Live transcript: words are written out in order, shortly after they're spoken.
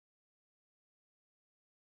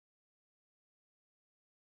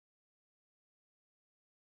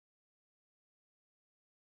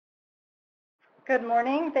Good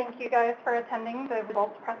morning. Thank you guys for attending the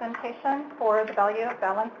results presentation for the value of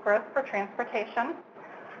balanced growth for transportation,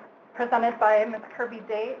 presented by Ms. Kirby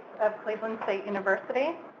Dates of Cleveland State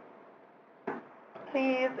University.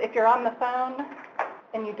 Please, if you're on the phone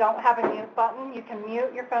and you don't have a mute button, you can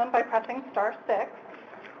mute your phone by pressing *6.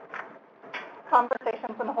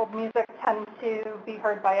 Conversations and hold music tend to be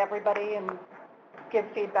heard by everybody and give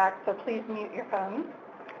feedback, so please mute your phones.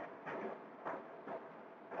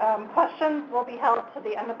 Questions will be held to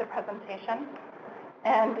the end of the presentation,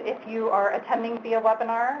 and if you are attending via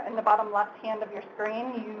webinar, in the bottom left hand of your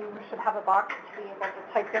screen you should have a box to be able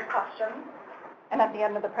to type your questions, and at the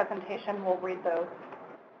end of the presentation we'll read those.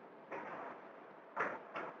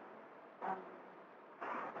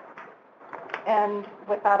 And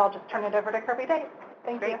with that, I'll just turn it over to Kirby Dates.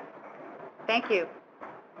 Thank you. Thank you.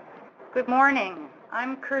 Good morning.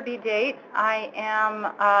 I'm Kirby Dates. I am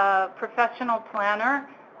a professional planner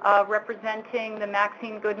representing the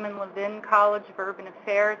Maxine Goodman Levin College of Urban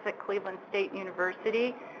Affairs at Cleveland State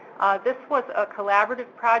University. This was a collaborative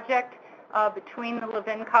project between the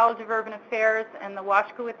Levin College of Urban Affairs and the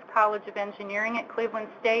Washkowitz College of Engineering at Cleveland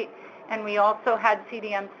State, and we also had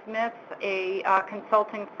CDM Smith, a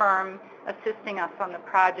consulting firm, assisting us on the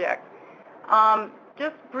project.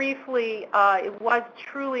 Just briefly, it was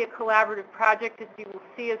truly a collaborative project. As you will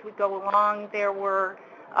see as we go along, there were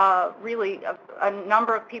really a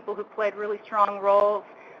number of people who played really strong roles.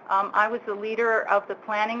 I was the leader of the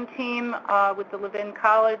planning team with the Levin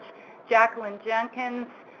College. Jacqueline Jenkins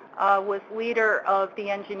was leader of the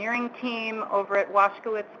engineering team over at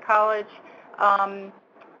Washkowitz College.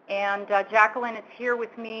 And Jacqueline is here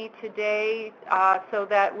with me today so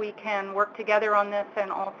that we can work together on this and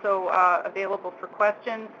also available for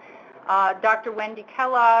questions. Dr. Wendy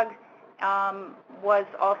Kellogg was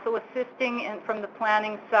also assisting from the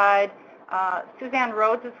planning side. Suzanne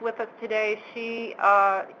Rhodes is with us today. She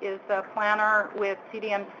is a planner with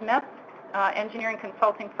CDM Smith, engineering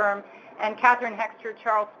consulting firm, and Catherine Hexter,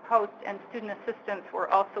 Charles Post, and student assistants were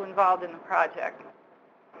also involved in the project.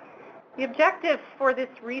 The objectives for this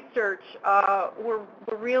research were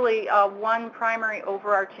really one primary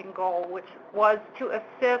overarching goal, which was to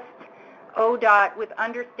assist ODOT with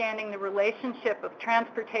understanding the relationship of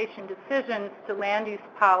transportation decisions to land use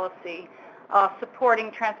policy,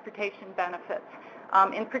 supporting transportation benefits,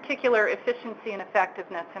 in particular efficiency and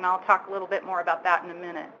effectiveness, and I'll talk a little bit more about that in a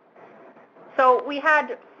minute. So we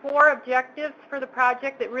had 4 objectives for the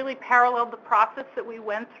project that really paralleled the process that we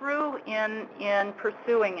went through in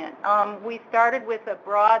pursuing it. We started with a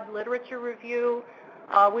broad literature review.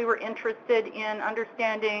 We were interested in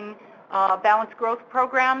understanding balanced growth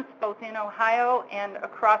programs both in Ohio and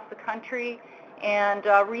across the country, and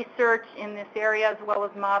research in this area, as well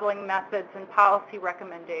as modeling methods and policy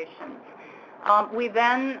recommendations. We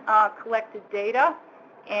then collected data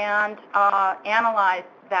and analyzed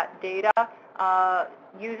that data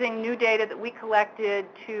using new data that we collected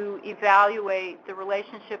to evaluate the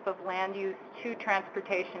relationship of land use to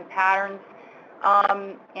transportation patterns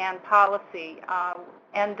and policy.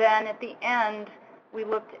 And then at the end, we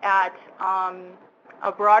looked at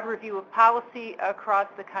a broad review of policy across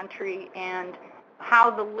the country and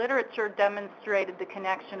how the literature demonstrated the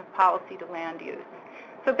connection of policy to land use.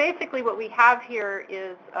 So basically what we have here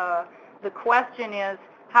is the question is,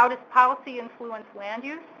 how does policy influence land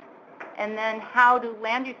use? And then how do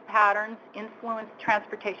land use patterns influence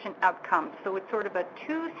transportation outcomes? So it's sort of a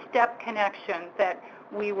 2-step connection that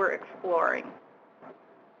we were exploring.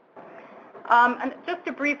 And just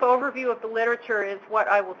a brief overview of the literature is what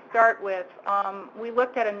I will start with. We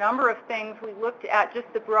looked at a number of things. We looked at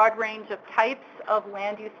just the broad range of types of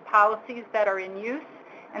land use policies that are in use,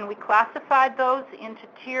 and we classified those into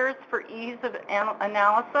tiers for ease of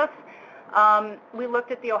analysis. We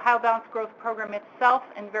looked at the Ohio Balanced Growth Program itself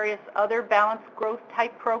and various other balanced growth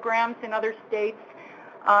type programs in other states,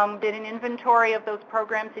 did an inventory of those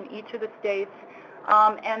programs in each of the states.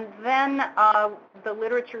 And then the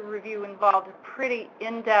literature review involved a pretty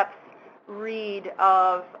in-depth read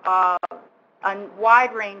of a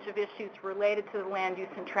wide range of issues related to the land use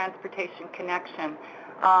and transportation connection,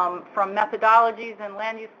 from methodologies and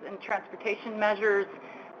land use and transportation measures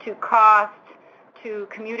to cost, to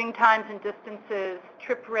commuting times and distances,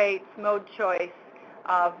 trip rates, mode choice,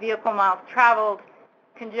 vehicle miles traveled,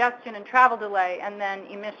 congestion and travel delay, and then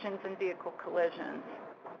emissions and vehicle collisions.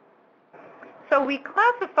 So we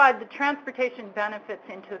classified the transportation benefits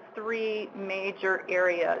into 3 major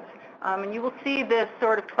areas. And you will see this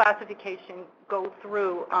sort of classification go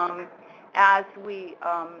through as we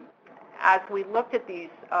looked at these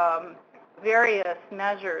various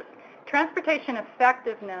measures. Transportation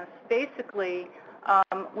effectiveness, basically,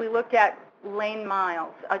 we looked at lane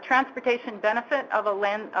miles. A transportation benefit of a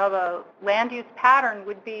land use pattern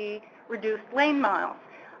would be reduced lane miles.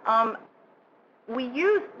 We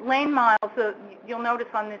use lane miles, you'll notice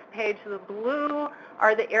on this page, the blue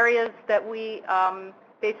are the areas that we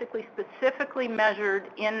basically specifically measured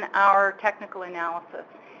in our technical analysis.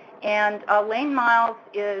 And lane miles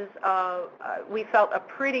is, we felt, a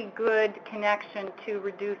pretty good connection to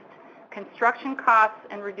reduced construction costs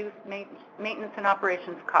and reduced maintenance and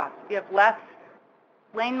operations costs. If you have less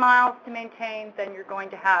lane miles to maintain, then you're going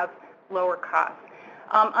to have lower costs.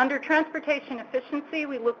 Under transportation efficiency,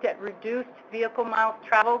 we looked at reduced vehicle miles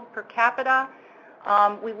traveled per capita.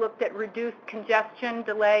 We looked at reduced congestion,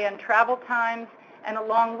 delay, and travel times. And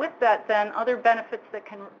along with that, then, other benefits that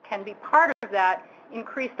can be part of that: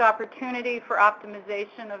 increased opportunity for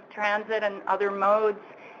optimization of transit and other modes,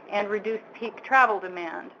 and reduced peak travel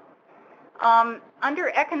demand. Under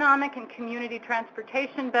economic and community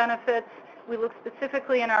transportation benefits, we looked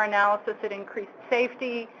specifically in our analysis at increased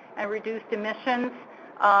safety and reduced emissions.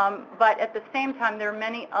 But at the same time, there are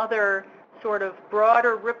many other sort of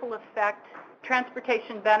broader ripple effect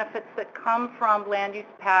transportation benefits that come from land use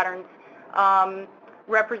patterns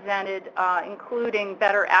represented, including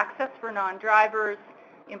better access for non-drivers,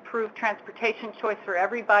 improved transportation choice for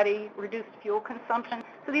everybody, reduced fuel consumption.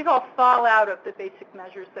 So these all fall out of the basic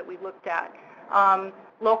measures that we looked at.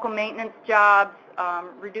 Local maintenance jobs,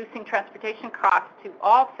 reducing transportation costs to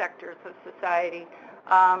all sectors of society,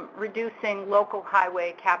 reducing local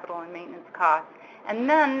highway capital and maintenance costs. And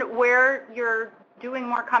then where you're doing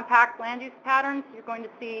more compact land use patterns, you're going to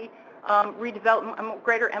see redevelopment, a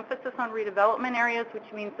greater emphasis on redevelopment areas, which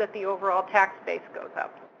means that the overall tax base goes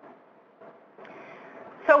up.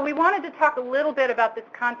 So we wanted to talk a little bit about this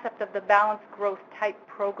concept of the balanced growth type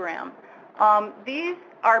program. These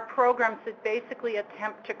are programs that basically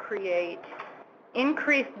attempt to create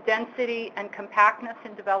increased density and compactness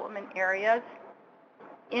in development areas,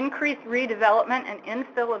 increased redevelopment and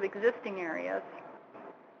infill of existing areas,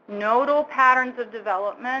 nodal patterns of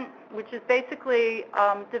development, which is basically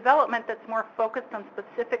development that's more focused on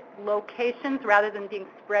specific locations rather than being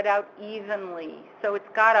spread out evenly. So it's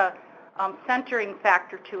got a centering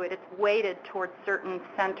factor to it. It's weighted towards certain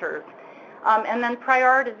centers. And then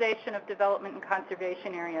prioritization of development and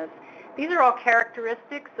conservation areas. These are all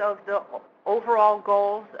characteristics of the overall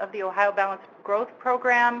goals of the Ohio Balanced Growth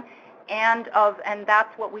Program, and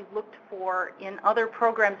that's what we've looked for in other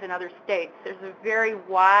programs in other states. There's a very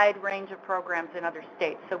wide range of programs in other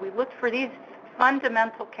states. So we looked for these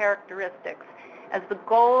fundamental characteristics as the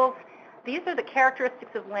goals. These are the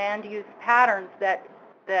characteristics of land use patterns that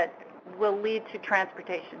will lead to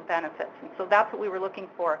transportation benefits. And so that's what we were looking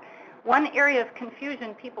for. One area of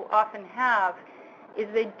confusion people often have is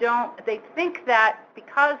they think that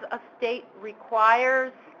because a state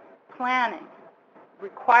requires planning,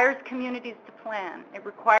 requires communities to plan, it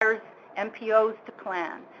requires MPOs to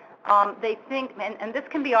plan, they think, and this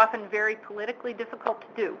can be often very politically difficult to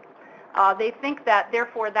do, they think that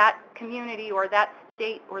therefore that community or that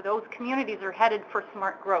state or those communities are headed for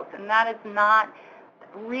smart growth, and that is not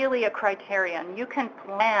really a criterion. You can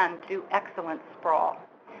plan to do excellent sprawl.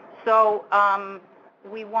 So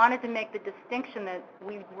we wanted to make the distinction that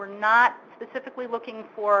we were not specifically looking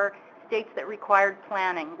for states that required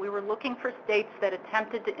planning. We were looking for states that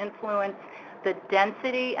attempted to influence the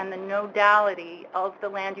density and the nodality of the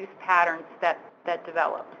land use patterns that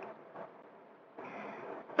developed.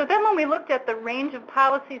 So then when we looked at the range of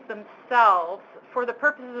policies themselves, for the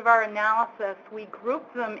purposes of our analysis, we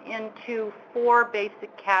grouped them into 4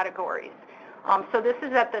 basic categories. So this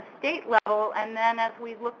is at the state level, and then as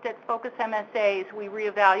we looked at focus MSAs, we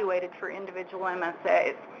reevaluated for individual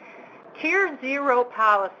MSAs. Tier 0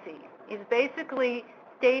 policy is basically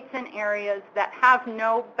states and areas that have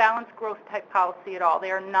no balanced growth type policy at all.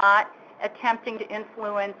 They are not attempting to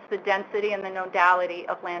influence the density and the nodality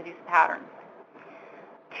of land use patterns.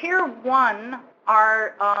 Tier 1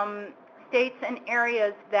 are states and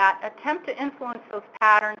areas that attempt to influence those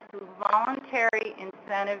patterns through voluntary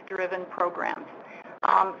incentive-driven programs.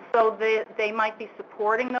 So they might be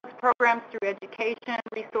supporting those programs through education,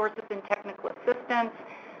 resources, and technical assistance.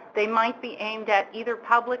 They might be aimed at either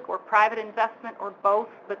public or private investment or both,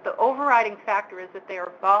 but the overriding factor is that they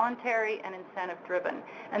are voluntary and incentive-driven.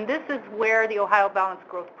 And this is where the Ohio Balanced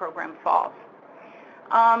Growth Program falls.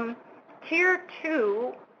 Tier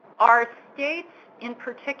 2 are states in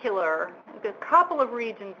particular, a couple of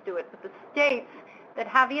regions do it, but the states that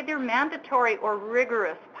have either mandatory or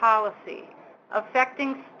rigorous policy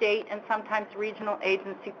affecting state and sometimes regional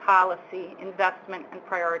agency policy, investment, and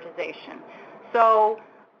prioritization. So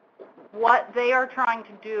what they are trying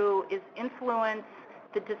to do is influence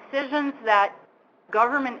the decisions that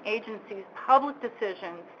government agencies, public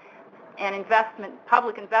decisions, and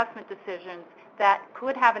public investment decisions that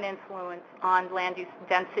could have an influence on land use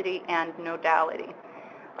density and nodality.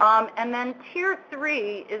 And then Tier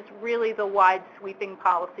 3 is really the wide sweeping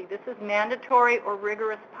policy. This is mandatory or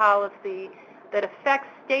rigorous policy that affects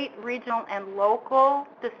state, regional, and local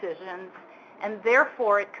decisions, and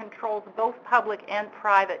therefore it controls both public and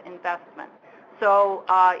private investment. So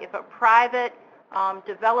if a private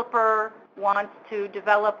developer wants to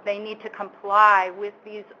develop, they need to comply with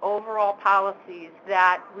these overall policies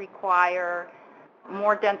that require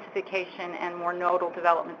more densification and more nodal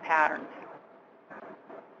development patterns.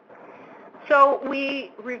 So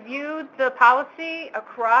we reviewed the policy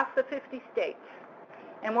across the 50 states.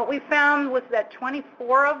 And what we found was that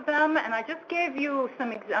 24 of them, and I just gave you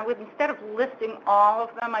some examples, instead of listing all of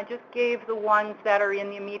them, I just gave the ones that are in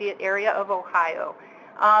the immediate area of Ohio,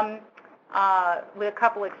 with a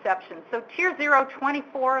couple exceptions. So Tier 0,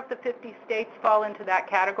 24 of the 50 states fall into that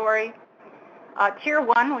category. Tier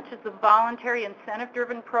 1, which is the voluntary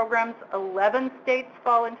incentive-driven programs, 11 states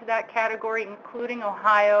fall into that category, including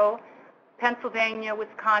Ohio, Pennsylvania,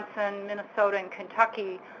 Wisconsin, Minnesota, and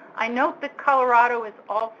Kentucky. I note that Colorado is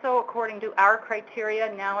also, according to our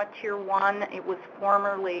criteria, now a Tier 1. It was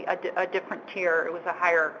formerly a different tier. It was a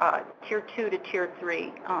higher Tier 2 to Tier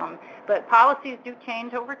 3. But policies do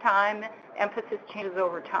change over time. Emphasis changes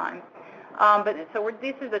over time.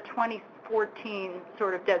 This is a 2014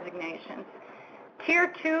 sort of designations.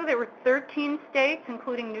 Tier 2, there were 13 states,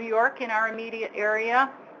 including New York in our immediate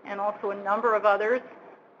area, and also a number of others.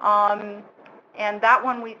 And that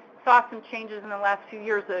one we saw some changes in the last few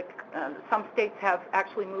years. Some states have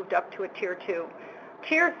actually moved up to a Tier 2.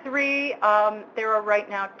 Tier 3, there are right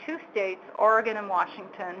now 2 states, Oregon and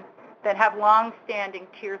Washington, that have long-standing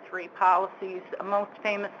Tier 3 policies, most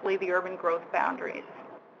famously the urban growth boundaries.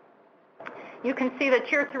 You can see that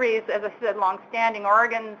Tier 3 is, as I said, long-standing.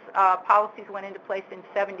 Oregon's policies went into place in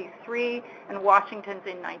 '73 and Washington's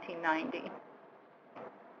in 1990.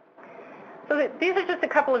 So these are just a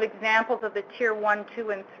couple of examples of the Tier 1, 2,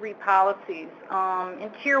 and 3 policies.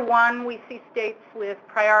 In Tier 1, we see states with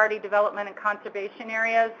priority development and conservation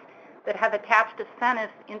areas that have attached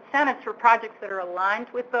incentives for projects that are aligned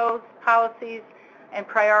with those policies and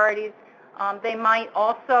priorities. They might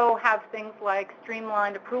also have things like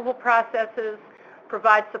streamlined approval processes,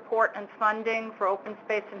 provide support and funding for open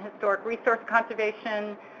space and historic resource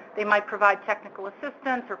conservation. They might provide technical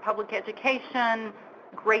assistance or public education,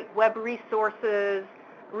 great web resources,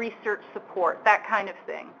 research support, that kind of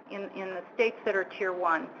thing in the states that are Tier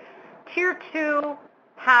 1. Tier 2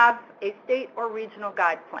 have a state or regional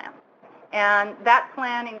guide plan. And that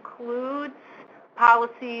plan includes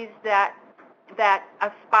policies that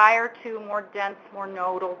aspire to more dense, more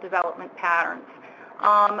nodal development patterns.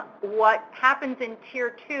 What happens in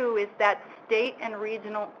Tier 2 is that state and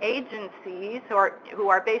regional agencies who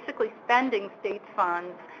are basically spending state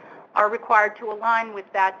funds are required to align with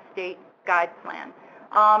that state guide plan.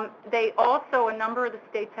 They also, a number of the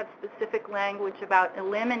states have specific language about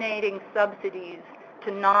eliminating subsidies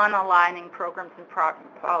to non-aligning programs and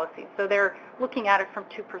policies. So they're looking at it from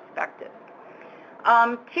 2 perspectives.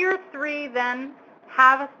 Tier 3 then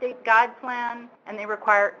have a state guide plan, and they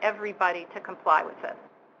require everybody to comply with it.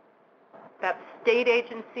 That's state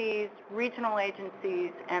agencies, regional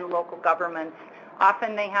agencies, and local governments.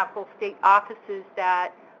 Often they have full state offices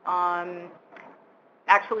that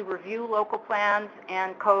actually review local plans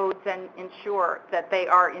and codes and ensure that they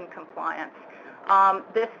are in compliance.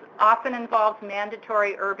 This often involves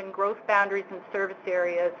mandatory urban growth boundaries and service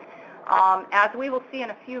areas. As we will see in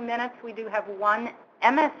a few minutes, we do have one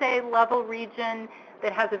MSA level region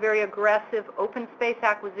that has a very aggressive open space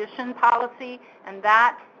acquisition policy, and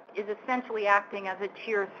that is essentially acting as a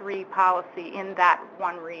Tier 3 policy in that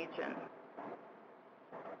one region.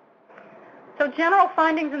 So general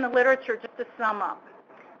findings in the literature, just to sum up.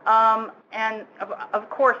 And of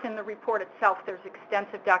course, in the report itself, there's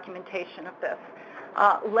extensive documentation of this.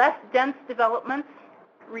 Less dense developments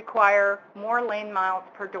require more lane miles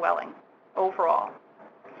per dwelling overall.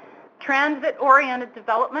 Transit-oriented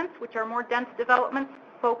developments, which are more dense developments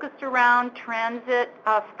focused around transit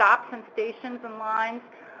stops and stations and lines,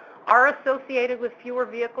 are associated with fewer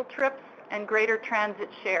vehicle trips and greater transit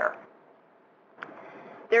share.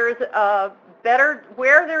 There is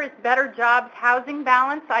where there is better jobs housing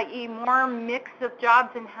balance, i.e. more mix of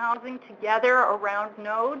jobs and housing together around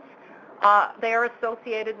nodes, they are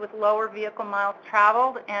associated with lower vehicle miles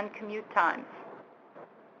traveled and commute times.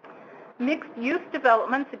 Mixed-use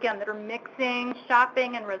developments, again, that are mixing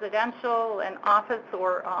shopping and residential and office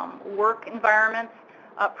or work environments,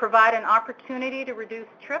 provide an opportunity to reduce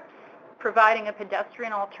trips, providing a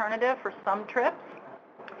pedestrian alternative for some trips,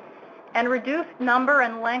 and reduced number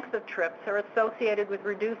and length of trips are associated with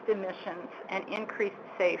reduced emissions and increased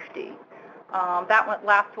safety.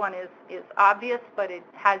 Last one is obvious, but it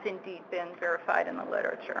has indeed been verified in the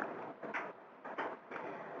literature.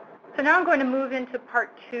 So now I'm going to move into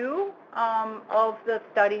part 2 of the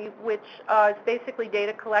study, which is basically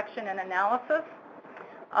data collection and analysis.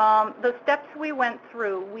 The steps we went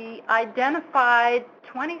through, we identified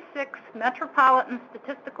 26 metropolitan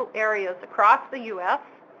statistical areas across the U.S.,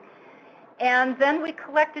 and then we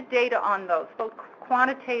collected data on those, both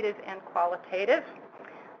quantitative and qualitative.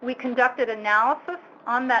 We conducted analysis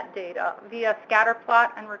on that data via scatter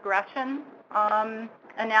plot and regression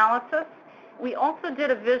analysis. We also did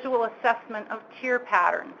a visual assessment of tier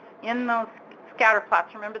patterns in those scatter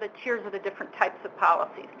plots. Remember, the tiers are the different types of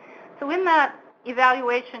policies. So in that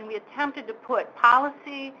evaluation, we attempted to put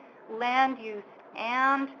policy, land use,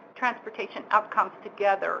 and transportation outcomes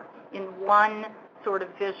together in one sort of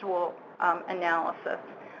visual analysis.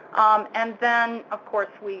 And then, of course,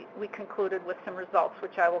 we concluded with some results,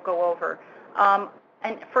 which I will go over.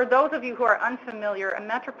 And for those of you who are unfamiliar, a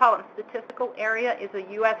metropolitan statistical area is a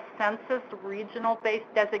U.S. Census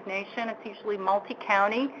regional-based designation. It's usually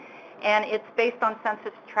multi-county, and it's based on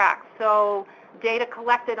census tracts. So data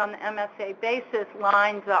collected on the MSA basis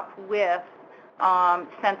lines up with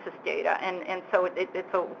census data, and so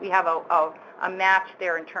we have a match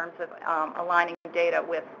there in terms of aligning data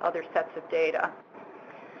with other sets of data.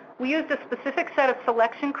 We used a specific set of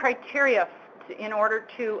selection criteria in order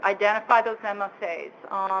to identify those MSAs.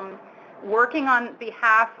 Working on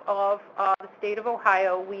behalf of the state of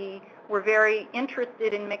Ohio, we were very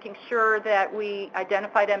interested in making sure that we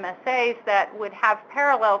identified MSAs that would have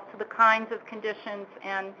parallels to the kinds of conditions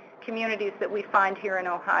and communities that we find here in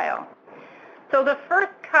Ohio. So the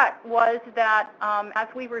first cut was that, as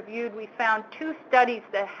we reviewed, we found 2 studies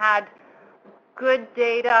that had good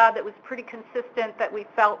data that was pretty consistent that we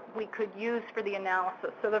felt we could use for the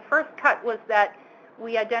analysis. So the first cut was that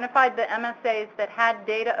we identified the MSAs that had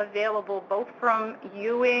data available both from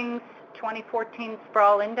Ewing's 2014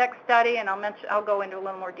 Sprawl Index study, and I'll go into a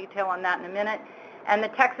little more detail on that in a minute, and the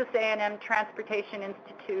Texas A&M Transportation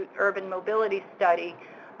Institute Urban Mobility Study.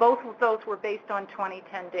 Both of those were based on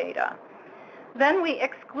 2010 data. Then we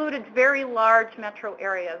excluded very large metro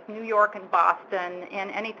areas, New York and Boston, and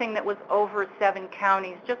anything that was over 7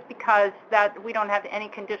 counties, just because we don't have any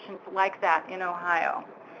conditions like that in Ohio.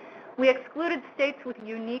 We excluded states with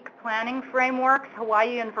unique planning frameworks.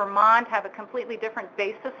 Hawaii and Vermont have a completely different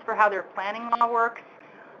basis for how their planning law works,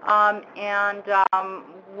 and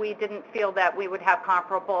we didn't feel that we would have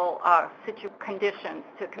comparable conditions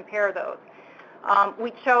to compare those.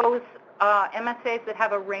 We chose MSAs that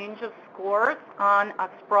have a range of scores on a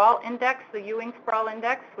sprawl index, the Ewing Sprawl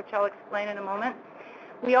Index, which I'll explain in a moment.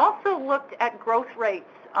 We also looked at growth rates,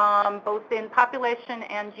 both in population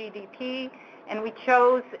and GDP, and we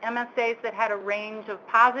chose MSAs that had a range of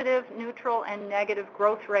positive, neutral, and negative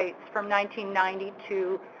growth rates from 1990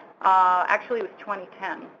 to, actually it was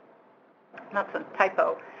 2010. That's a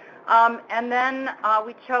typo. And then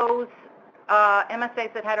we chose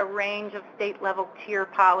MSAs that had a range of state-level tier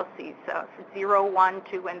policies, 0, 1,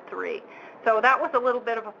 2, and 3. So that was a little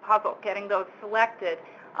bit of a puzzle, getting those selected.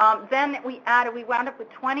 Then we wound up with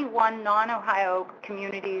 21 non-Ohio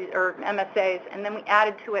communities, or MSAs, and then we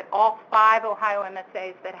added to it all 5 Ohio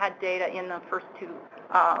MSAs that had data in the first 2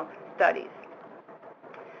 studies.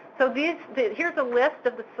 So here's a list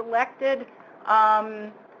of the selected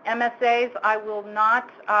MSAs. I will not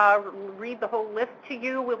read the whole list to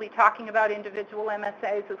you. We'll be talking about individual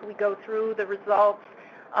MSAs as we go through the results.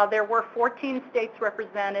 There were 14 states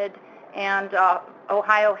represented, and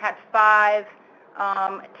Ohio had 5.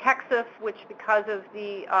 Texas, which because of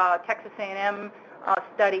the Texas A&M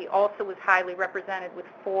study also was highly represented with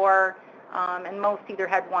 4, and most either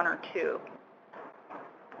had 1 or 2.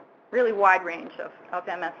 Really wide range of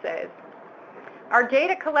MSAs. Our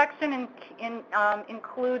data collection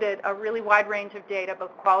included a really wide range of data,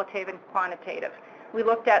 both qualitative and quantitative. We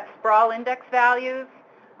looked at sprawl index values,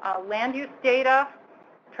 land use data,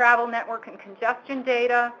 travel network and congestion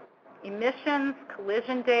data, emissions,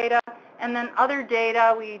 collision data, and then other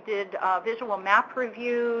data. We did visual map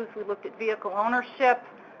reviews. We looked at vehicle ownership,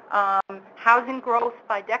 housing growth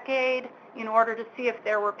by decade, in order to see if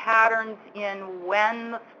there were patterns in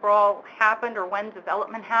when the sprawl happened or when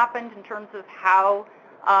development happened in terms of how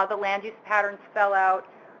the land use patterns fell out,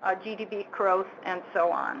 GDP growth, and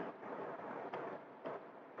so on.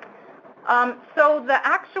 So the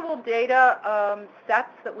actual data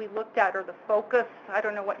sets that we looked at, or the focus, I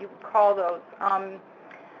don't know what you would call those,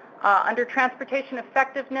 Under transportation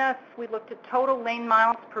effectiveness, we looked at total lane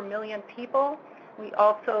miles per million people. We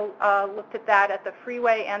also looked at that at the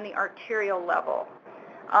freeway and the arterial level.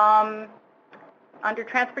 Under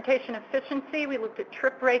transportation efficiency, we looked at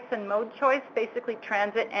trip rates and mode choice, basically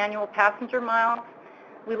transit annual passenger miles.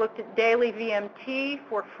 We looked at daily VMT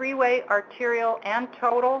for freeway, arterial, and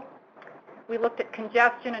total. We looked at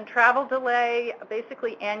congestion and travel delay,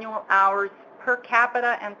 basically annual hours per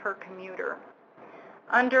capita and per commuter.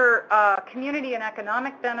 Under community and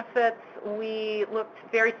economic benefits, we looked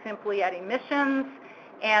very simply at emissions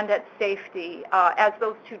and at safety, as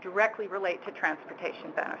those two directly relate to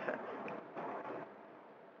transportation benefits.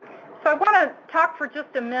 So I want to talk for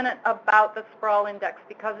just a minute about the sprawl index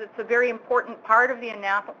because it's a very important part of the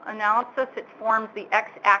analysis. It forms the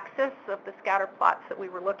x-axis of the scatter plots that we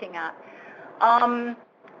were looking at.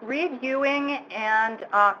 Reed Ewing and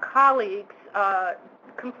colleagues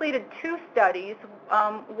completed two studies,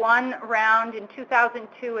 one round in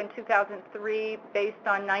 2002 and 2003 based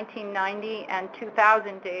on 1990 and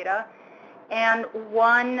 2000 data, and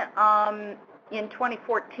one in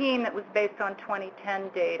 2014 that was based on 2010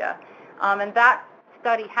 data. And that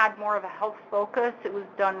study had more of a health focus. It was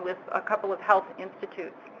done with a couple of health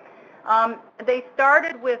institutes. They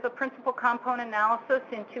started with a principal component analysis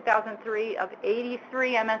in 2003 of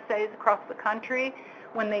 83 MSAs across the country.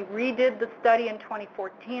 When they redid the study in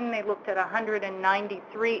 2014, they looked at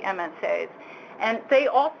 193 MSAs. And they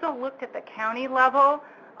also looked at the county level,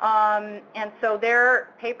 and so their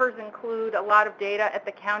papers include a lot of data at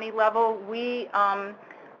the county level. We,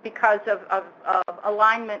 because of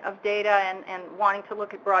alignment of data and wanting to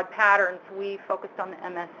look at broad patterns, we focused on the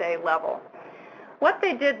MSA level. What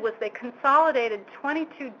they did was they consolidated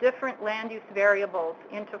 22 different land use variables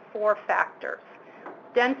into 4 factors: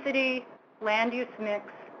 density, land use mix,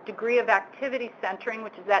 degree of activity centering,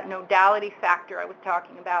 which is that nodality factor I was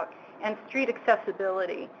talking about, and street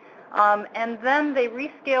accessibility. And then they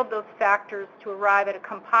rescaled those factors to arrive at a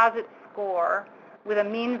composite score with a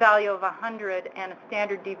mean value of 100 and a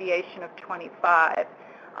standard deviation of 25.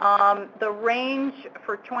 The range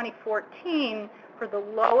for 2014 for the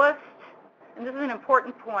lowest, and this is an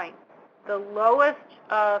important point, the lowest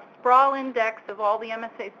sprawl index of all the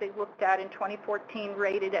MSAs they looked at in 2014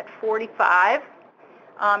 rated at 45,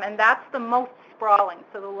 and that's the most sprawling.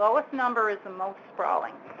 So the lowest number is the most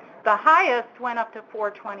sprawling. The highest went up to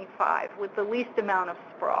 425 with the least amount of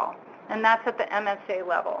sprawl, and that's at the MSA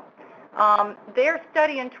level. Their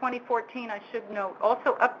study in 2014, I should note,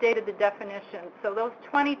 also updated the definition. So those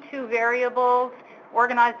 22 variables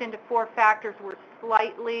organized into 4 factors were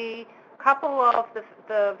slightly, a couple of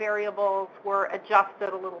the variables were adjusted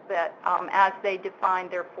a little bit as they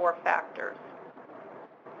defined their 4 factors.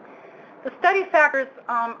 The study factors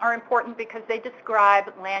are important because they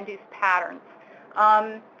describe land use patterns.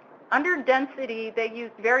 Under density, they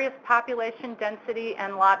used various population density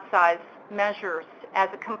and lot size measures as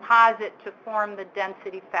a composite to form the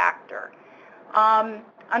density factor.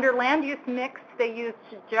 Under land use mix, they used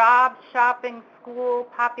job, shopping, school,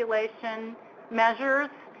 population measures,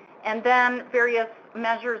 and then various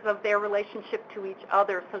measures of their relationship to each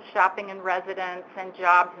other, so shopping and residence and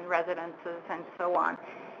jobs and residences and so on,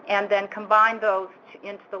 and then combine those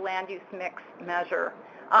into the land use mix measure.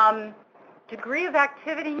 Degree of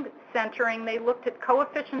activity centering, they looked at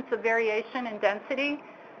coefficients of variation in density,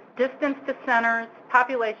 distance to centers,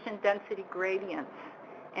 population density gradients,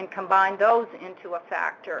 and combined those into a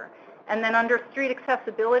factor. And then under street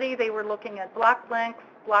accessibility, they were looking at block lengths,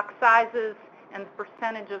 block sizes, and the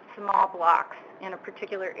percentage of small blocks in a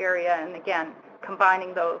particular area, and again,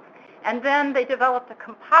 combining those. And then they developed a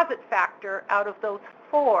composite factor out of those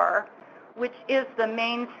 4, which is the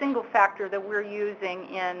main single factor that we're using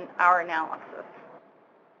in our analysis.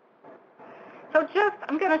 So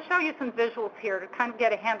I'm going to show you some visuals here to kind of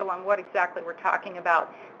get a handle on what exactly we're talking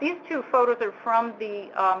about. These 2 photos are from the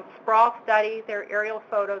sprawl study. They're aerial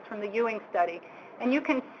photos from the Ewing study. And you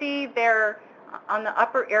can see there on the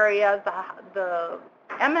upper area, the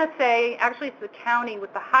MSA, actually it's the county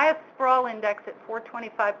with the highest sprawl index at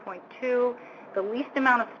 425.2. The least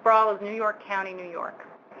amount of sprawl is New York County, New York.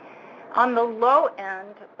 On the low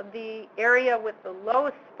end, the area with the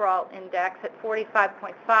lowest sprawl index at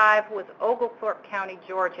 45.5 was Oglethorpe County,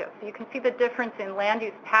 Georgia. So you can see the difference in land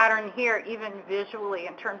use pattern here, even visually,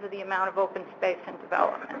 in terms of the amount of open space and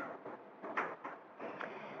development.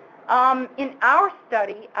 In our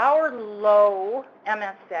study, our low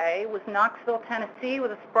MSA was Knoxville, Tennessee,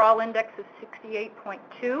 with a sprawl index of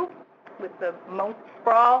 68.2, with the most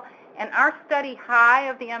sprawl. And our study high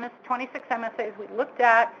of the 26 MSAs we looked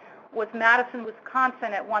at was Madison,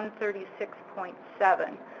 Wisconsin at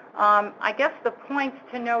 136.7. I guess the points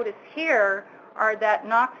to notice here are that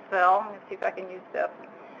Knoxville, let me see if I can use this.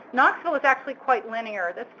 Knoxville is actually quite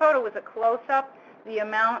linear. This photo is a close-up. The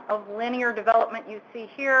amount of linear development you see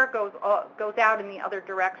here goes out in the other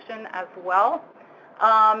direction as well.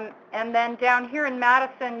 And then down here in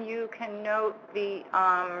Madison, you can note the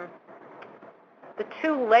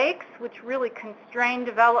two lakes, which really constrain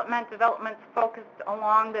development. Development's focused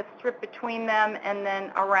along the strip between them, and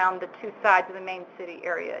then around the two sides of the main city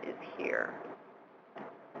area is here.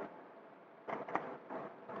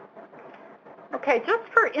 Okay, just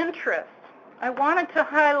for interest, I wanted to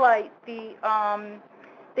highlight the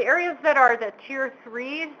areas that are the Tier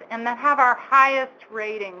 3s and that have our highest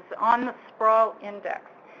ratings on the sprawl index.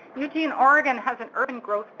 Eugene, Oregon has an urban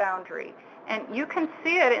growth boundary, and you can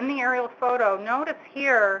see it in the aerial photo. Notice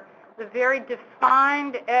here the very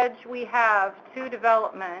defined edge we have to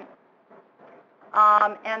development,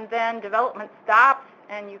 and then development stops,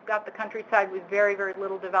 and you've got the countryside with very, very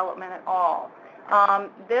little development at all.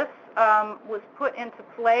 This was put into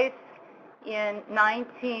place in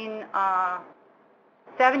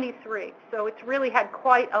 1973, so it's really had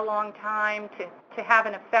quite a long time to have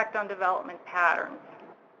an effect on development patterns.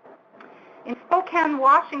 In Spokane,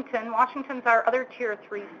 Washington, Washington's our other Tier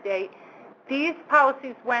 3 state, these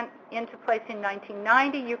policies went into place in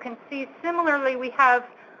 1990. You can see similarly we have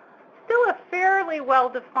still a fairly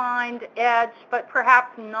well-defined edge, but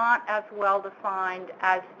perhaps not as well-defined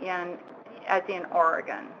as in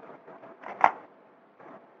Oregon.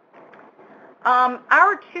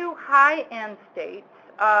 Our two high-end states,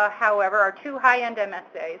 however, our two high-end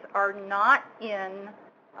MSAs are not in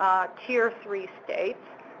Tier 3 states.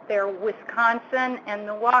 They're Wisconsin and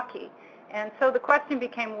Milwaukee. And so the question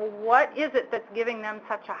became, well, what is it that's giving them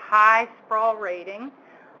such a high sprawl rating?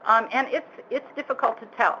 And it's difficult to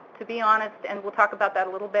tell, to be honest, and we'll talk about that a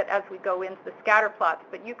little bit as we go into the scatter plots.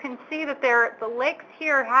 But you can see that the lakes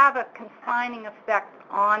here have a confining effect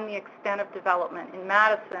on the extent of development in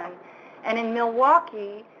Madison. And in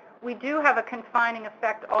Milwaukee, we do have a confining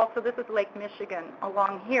effect also. This is Lake Michigan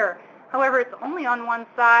along here. However, it's only on one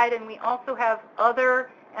side, and we also have other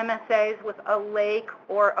MSAs with a lake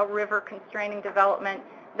or a river constraining development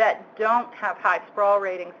that don't have high sprawl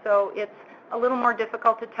ratings. So it's a little more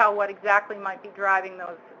difficult to tell what exactly might be driving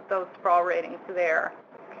those sprawl ratings there.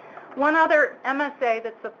 One other MSA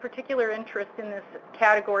that's of particular interest in this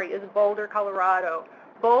category is Boulder, Colorado.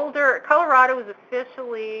 Boulder, Colorado is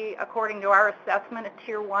officially, according to our assessment, a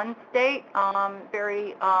Tier 1 state,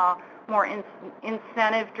 very more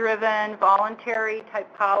incentive-driven, voluntary type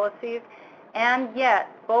policies. And yet,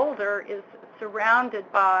 Boulder is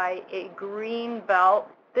surrounded by a green belt.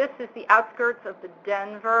 This is the outskirts of the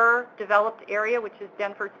Denver developed area, which is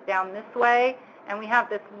Denver's down this way. And we have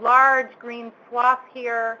this large green swath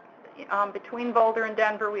here between Boulder and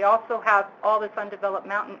Denver. We also have all this undeveloped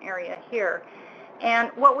mountain area here.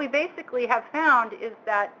 And what we basically have found is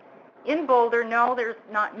that in Boulder, no, there's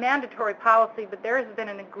not mandatory policy, but there has been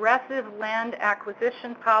an aggressive land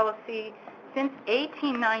acquisition policy since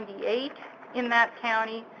 1898 in that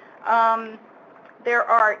county. There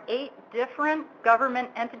are 8 different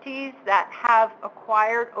government entities that have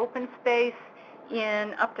acquired open space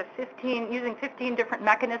in up to 15, using 15 different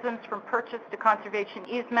mechanisms from purchase to conservation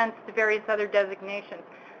easements to various other designations.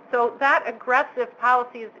 So that aggressive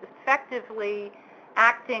policy is effectively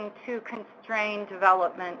acting to constrain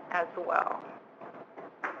development as well.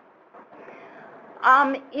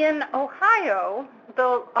 In Ohio,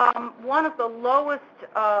 one of the lowest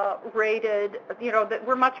rated, that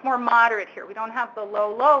we're much more moderate here. We don't have the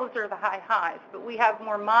low lows or the high highs, but we have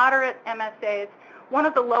more moderate MSAs. One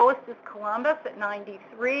of the lowest is Columbus at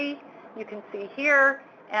 93, you can see here,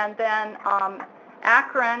 and then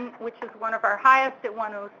Akron, which is one of our highest at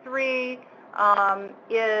 103,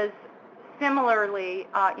 is similarly,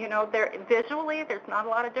 visually, there's not a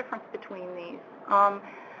lot of difference between these.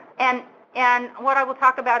 And what I will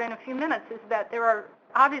talk about in a few minutes is that there are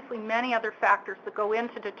obviously many other factors that go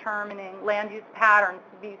into determining land use patterns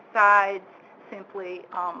besides simply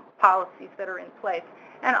policies that are in place.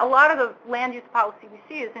 And a lot of the land use policy we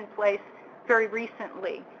see is in place very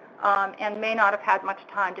recently and may not have had much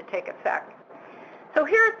time to take effect. So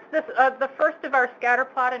here's the first of our scatter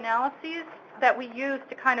plot analyses that we use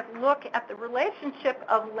to kind of look at the relationship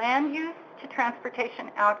of land use to transportation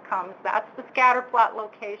outcomes. That's the scatter plot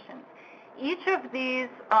locations. Each of these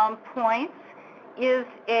points is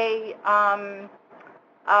and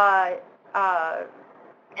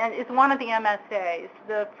is one of the MSAs.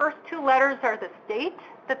 The first 2 letters are the state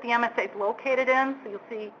that the MSA is located in. So you'll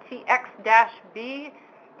see TX-B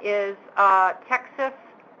is Texas,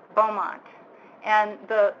 Beaumont. and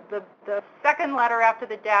the second letter after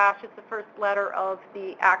the dash is the first letter of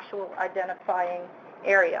the actual identifying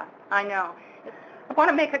area. I know. I want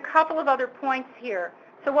to make a couple of other points here.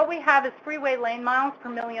 So what we have is freeway lane miles per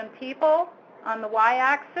million people on the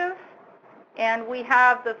y-axis, and we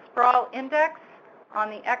have the sprawl index on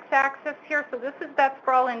the x-axis here. So this is that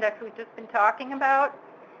sprawl index we've just been talking about,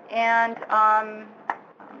 and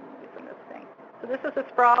so this is the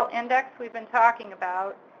sprawl index we've been talking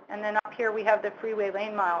about, and then up here we have the freeway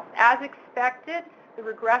lane miles. As expected, the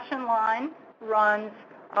regression line runs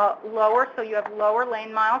lower, so you have lower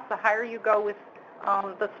lane miles the higher you go with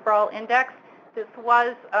the sprawl index. This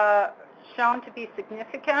was shown to be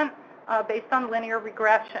significant based on linear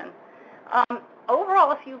regression.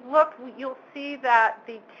 Overall, if you look, you'll see that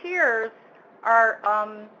the tiers are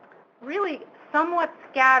really somewhat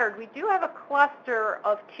scattered. We do have a cluster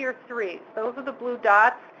of tier 3s. Those are the blue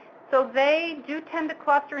dots. So they do tend to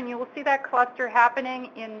cluster, and you will see that cluster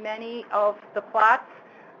happening in many of the plots.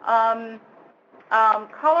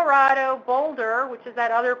 Colorado, Boulder, which is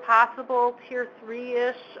that other possible tier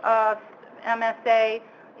 3-ish MSA,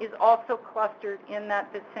 is also clustered in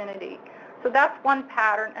that vicinity. So that's one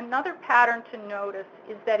pattern. Another pattern to notice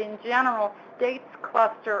is that in general, states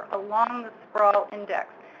cluster along the sprawl index.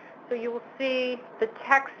 So you will see the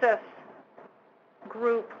Texas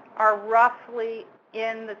group are roughly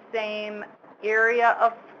in the same area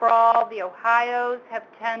of sprawl. The Ohios have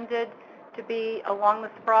tended to be along the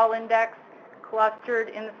sprawl index, clustered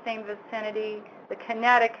in the same vicinity. The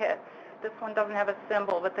Connecticut's, this one doesn't have a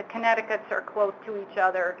symbol, but the Connecticut's are close to each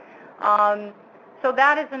other. So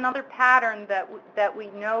that is another pattern that we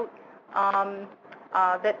note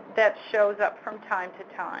that shows up from time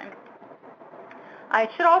to time. I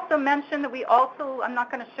should also mention that we also, I'm not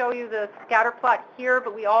going to show you the scatter plot here,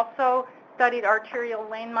 but we also studied arterial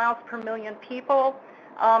lane miles per million people.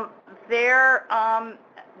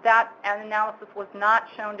 That analysis was not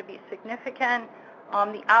shown to be significant.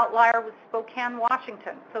 The outlier was Spokane,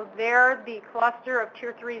 Washington. So there, the cluster of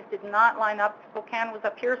tier 3s did not line up. Spokane was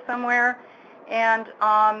up here somewhere. And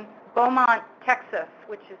Beaumont, Texas,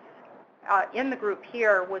 which is in the group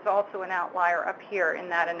here, was also an outlier up here in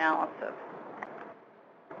that analysis.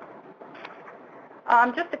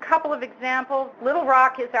 Just a couple of examples. Little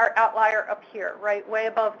Rock is our outlier up here, right, way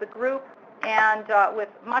above the group, and with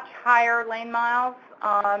much higher lane miles.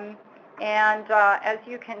 As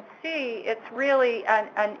you can see, it's really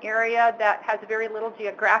an area that has very little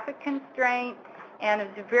geographic constraint and is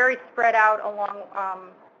very spread out along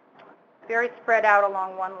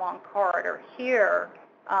one long corridor here,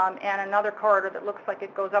 and another corridor that looks like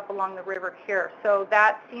it goes up along the river here. So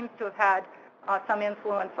that seems to have had some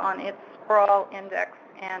influence on its sprawl index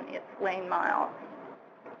and its lane miles.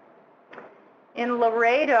 In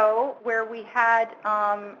Laredo, where we had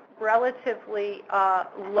relatively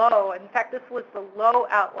low, in fact this was the low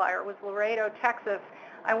outlier, was Laredo, Texas.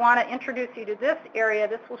 I want to introduce you to this area.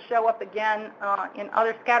 This will show up again in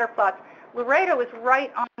other scatter plots. Laredo is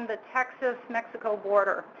right on the Texas-Mexico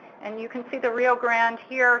border, and you can see the Rio Grande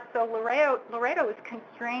here. So Laredo is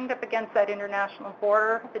constrained up against that international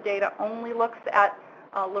border. The data only looks at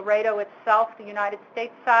Laredo itself, the United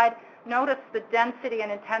States side. Notice the density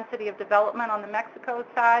and intensity of development on the Mexico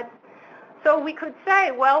side. So we could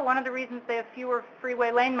say, well, one of the reasons they have fewer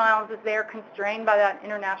freeway lane miles is they are constrained by that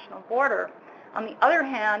international border. On the other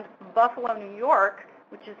hand, Buffalo, New York,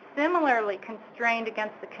 which is similarly constrained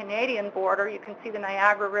against the Canadian border, you can see the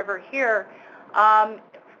Niagara River here,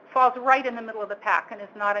 falls right in the middle of the pack and is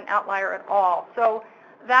not an outlier at all. So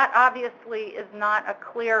that obviously is not a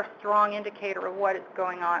clear, strong indicator of what is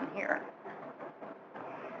going on here.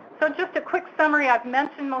 So just a quick summary. I've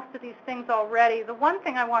mentioned most of these things already. The one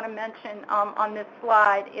thing I want to mention on this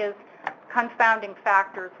slide is confounding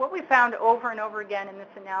factors. What we found over and over again in this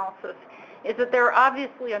analysis is that there are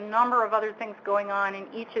obviously a number of other things going on in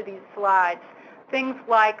each of these slides. Things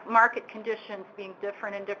like market conditions being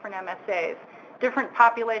different in different MSAs, different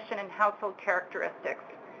population and household characteristics,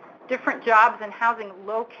 different jobs and housing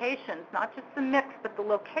locations, not just the mix, but the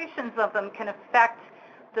locations of them can affect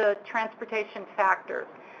the transportation factors.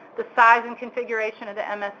 The size and configuration of the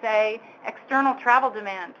MSA, external travel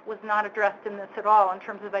demand was not addressed in this at all in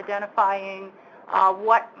terms of identifying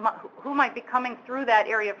who might be coming through that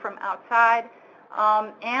area from outside,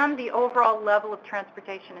 and the overall level of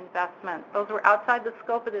transportation investment. Those were outside the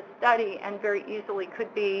scope of this study and very easily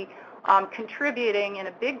could be contributing in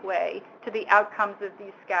a big way to the outcomes of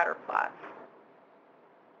these scatter plots.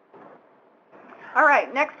 All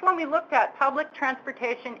right, next one we looked at public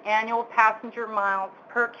transportation annual passenger miles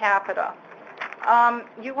per capita.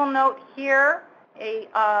 You will note here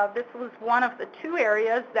this was one of the two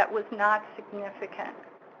areas that was not significant.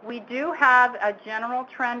 We do have a general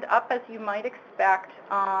trend up, as you might expect,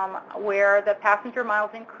 where the passenger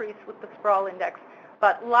miles increase with the sprawl index,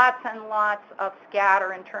 but lots and lots of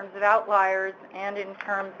scatter in terms of outliers and in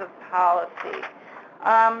terms of policy.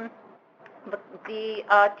 The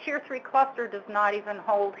Tier 3 cluster does not even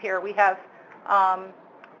hold here. We have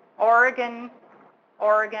Oregon,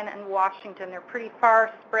 and Washington. They're pretty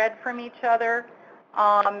far spread from each other,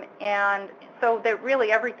 and so that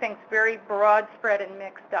really everything's very broad spread and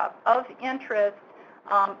mixed up. Of interest,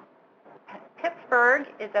 Pittsburgh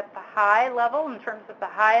is at the high level in terms of the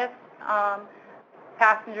highest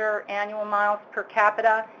passenger annual miles per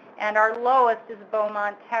capita, and our lowest is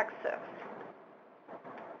Beaumont, Texas.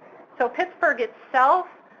 So Pittsburgh itself,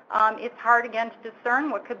 it's hard again to discern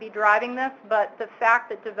what could be driving this, but the fact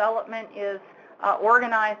that development is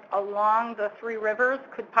organized along the three rivers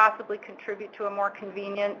could possibly contribute to a more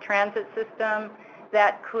convenient transit system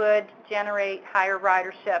that could generate higher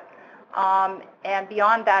ridership. And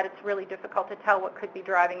beyond that, it's really difficult to tell what could be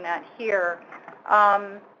driving that here.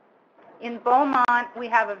 In Beaumont, we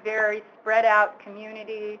have a very spread out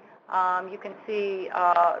community. You can see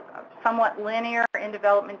somewhat linear in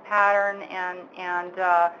development pattern and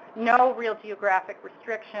no real geographic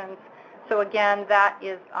restrictions. So again, that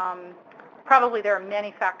is probably there are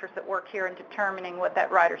many factors at work here in determining what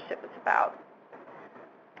that ridership is about.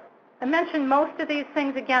 I mentioned most of these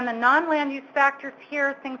things. Again, the non-land use factors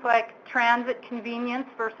here, things like transit convenience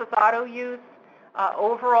versus auto use,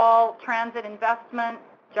 overall transit investment,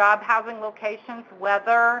 job housing locations,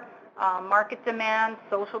 weather, market demand,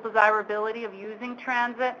 social desirability of using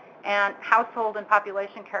transit, and household and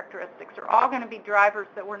population characteristics are all going to be drivers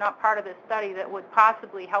that were not part of this study that would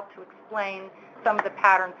possibly help to explain some of the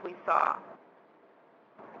patterns we saw.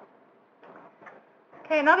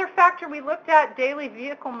 Okay, another factor we looked at, daily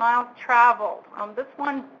vehicle miles traveled. This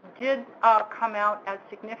one did come out as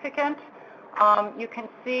significant. You can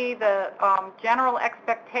see the general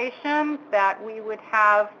expectation that we would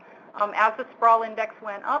have, as the sprawl index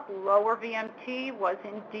went up, lower VMT was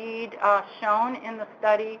indeed shown in the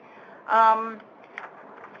study.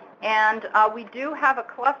 And we do have a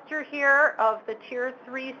cluster here of the Tier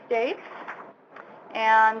 3 states.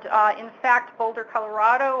 And in fact, Boulder,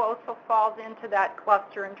 Colorado also falls into that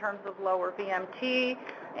cluster in terms of lower VMT.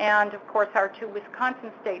 And of course, our two Wisconsin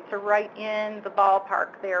states are right in the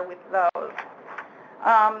ballpark there with those.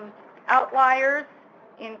 Outliers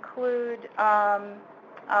include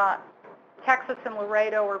Texas and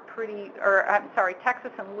Laredo are pretty, or I'm sorry,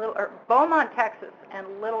 Beaumont, Texas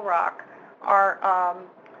and Little Rock are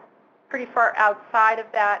pretty far outside of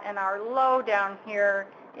that, and our low down here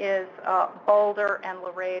is Boulder and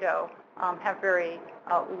Laredo have very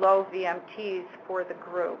low VMTs for the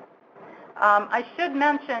group. I should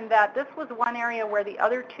mention that this was one area where the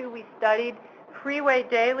other two we studied, freeway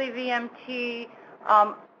daily VMT,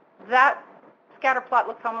 that scatter plot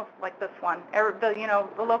looks almost like this one. The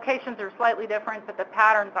locations are slightly different, but the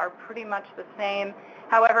patterns are pretty much the same.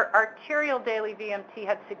 However, arterial daily VMT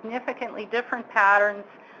had significantly different patterns.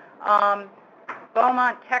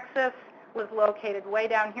 Beaumont, Texas was located way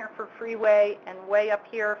down here for freeway and way up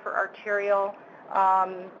here for arterial.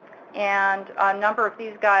 And a number of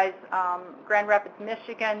these guys, Grand Rapids,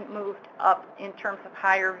 Michigan, moved up in terms of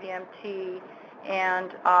higher VMT,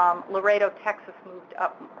 and Laredo, Texas moved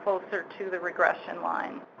up closer to the regression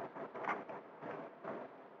line.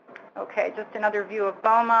 Okay, just another view of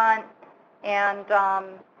Beaumont. And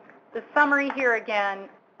the summary here again,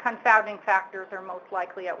 confounding factors are most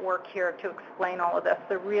likely at work here to explain all of this.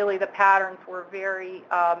 So really the patterns were very,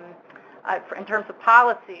 in terms of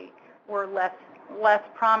policy, were less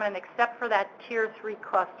prominent except for that Tier 3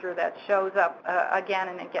 cluster that shows up again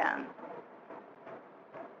and again.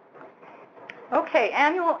 Okay,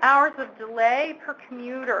 annual hours of delay per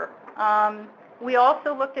commuter. We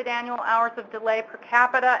also looked at annual hours of delay per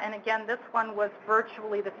capita, and again, this one was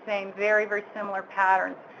virtually the same, very, very similar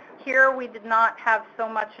patterns. Here we did not have so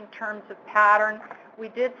much in terms of pattern. We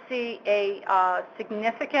did see a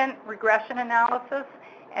significant regression analysis,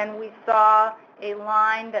 and we saw a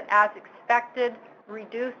line that, as expected,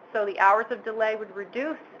 reduced, so the hours of delay would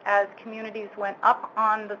reduce as communities went up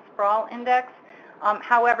on the sprawl index.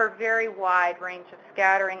 However, very wide range of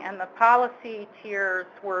scattering, and the policy tiers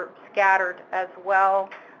were scattered as well.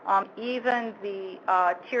 Even the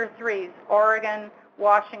Tier 3s, Oregon,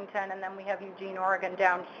 Washington, and then we have Eugene, Oregon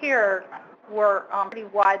down here, were pretty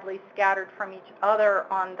widely scattered from each other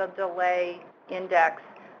on the delay index.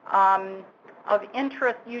 Of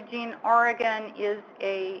interest, Eugene, Oregon is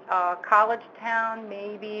a college town.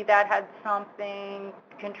 Maybe that had something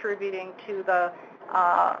contributing to the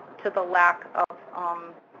lack of,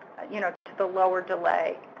 to the lower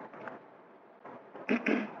delay.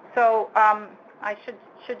 So I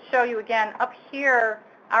should show you again. Up here,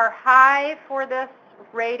 our high for this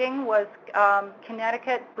rating was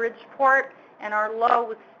Connecticut, Bridgeport, and our low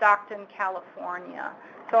was Stockton, California.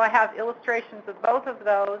 So I have illustrations of both of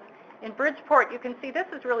those. In Bridgeport, you can see this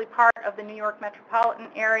is really part of the New York metropolitan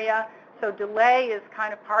area, so delay is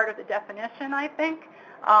kind of part of the definition, I think.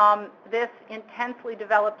 This intensely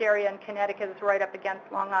developed area in Connecticut is right up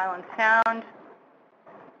against Long Island Sound.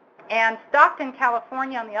 And Stockton,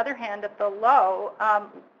 California, on the other hand, at the low,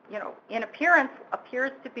 in appearance,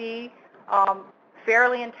 appears to be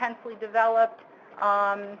fairly intensely developed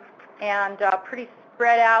and pretty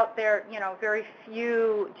spread out there, very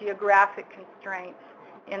few geographic constraints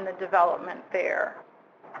in the development there.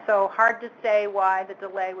 So hard to say why the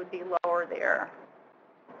delay would be lower there.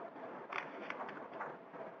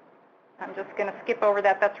 I'm just going to skip over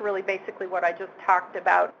that. That's really basically what I just talked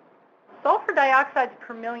about. Sulfur dioxides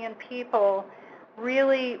per million people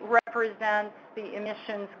really represents the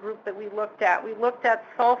emissions group that we looked at. We looked at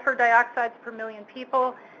sulfur dioxides per million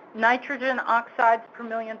people, nitrogen oxides per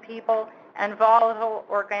million people, and volatile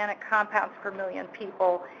organic compounds per million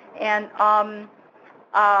people. And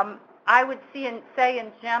I would say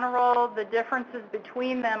in general, the differences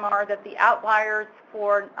between them are that the outliers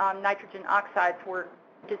for nitrogen oxides were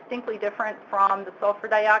distinctly different from the sulfur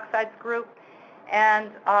dioxides group.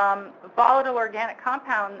 And volatile organic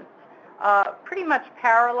compounds pretty much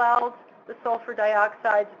paralleled the sulfur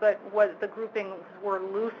dioxides, but the groupings were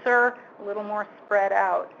looser, a little more spread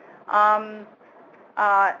out.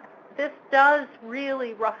 This does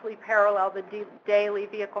really roughly parallel the daily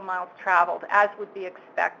vehicle miles traveled, as would be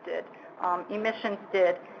expected. Emissions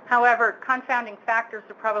did. However, confounding factors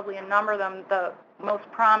are probably a number of them, the most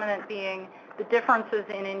prominent being the differences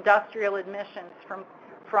in industrial emissions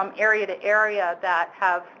from area to area that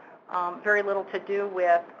have very little to do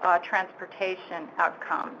with transportation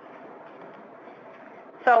outcomes.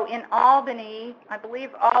 So in Albany, I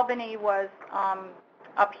believe Albany was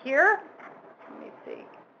up here. Let me see.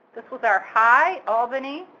 This was our high,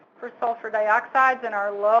 Albany, for sulfur dioxides, and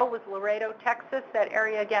our low was Laredo, Texas, that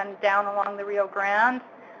area again down along the Rio Grande.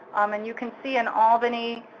 And you can see in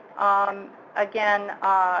Albany, again,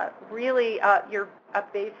 really a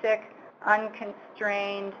basic,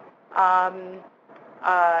 unconstrained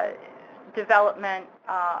development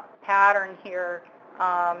pattern here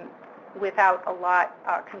without a lot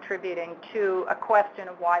contributing to a question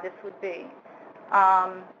of why this would be.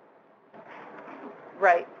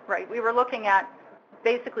 Right. We were looking at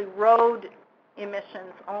basically road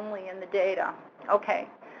emissions only in the data. Okay.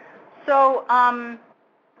 So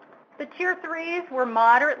the tier 3s were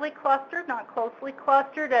moderately clustered, not closely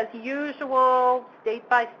clustered. As usual, state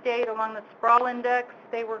by state along the sprawl index,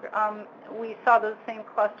 they were, we saw those same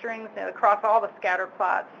clusterings across all the scatter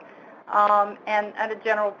plots and a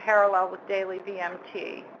general parallel with daily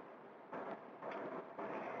VMT.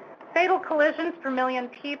 Fatal collisions per million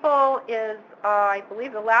people is, I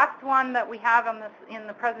believe, the last one that we have on this in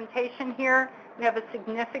the presentation here. We have a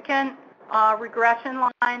significant regression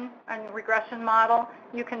line and regression model.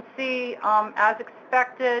 You can see, as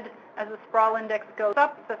expected, as the sprawl index goes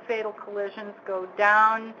up, the fatal collisions go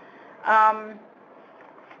down.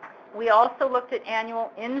 We also looked at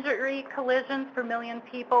annual injury collisions per million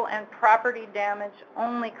people and property damage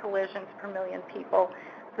only collisions per million people.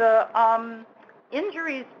 The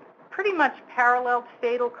injuries pretty much paralleled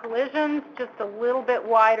fatal collisions, just a little bit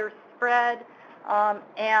wider spread,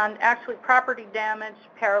 and actually property damage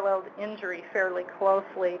paralleled injury fairly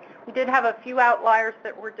closely. We did have a few outliers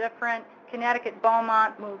that were different. Connecticut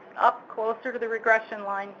Beaumont moves up closer to the regression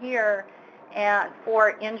line here and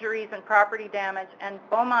for injuries and property damage, and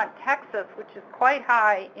Beaumont, Texas, which is quite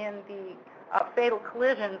high in the fatal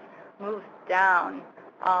collisions, moves down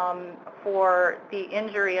for the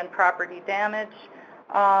injury and property damage.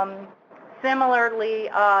 Similarly,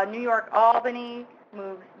 New York, Albany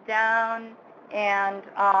moves down, and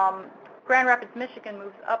Grand Rapids, Michigan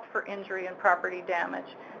moves up for injury and property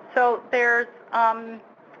damage. So there's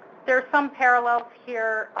some parallels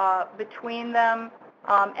here between them,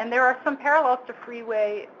 and there are some parallels to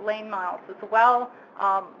freeway lane miles as well,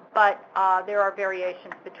 but there are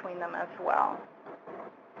variations between them as well.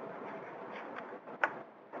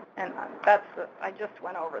 And I just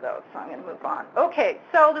went over those, so I'm going to move on. Okay,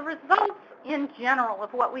 so the results in general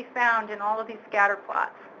of what we found in all of these scatter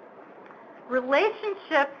plots.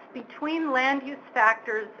 Relationships between land use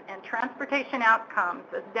factors and transportation outcomes,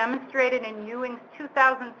 as demonstrated in Ewing's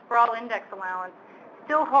 2000 Sprawl Index Allowance,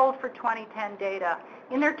 still hold for 2010 data.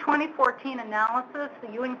 In their 2014 analysis,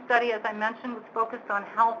 the Ewing study, as I mentioned, was focused on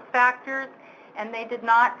health factors, and they did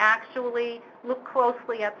not actually look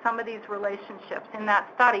closely at some of these relationships in that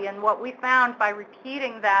study. And what we found by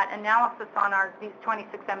repeating that analysis on these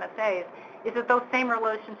 26 MSAs is that those same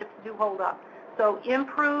relationships do hold up. So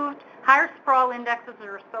higher sprawl indexes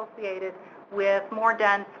are associated with more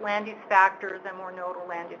dense land use factors and more nodal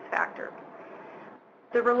land use factors.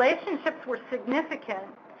 The relationships were significant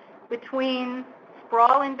between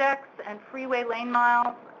sprawl index and freeway lane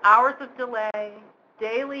miles, hours of delay,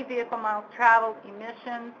 daily vehicle miles traveled,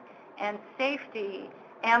 emissions, and safety,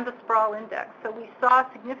 and the sprawl index. So we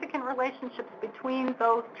saw significant relationships between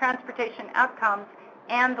those transportation outcomes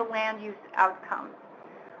and the land use outcomes.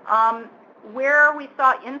 Where we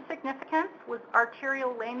saw insignificance was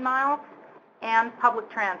arterial lane miles and public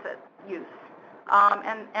transit use.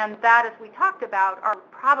 And that, as we talked about, are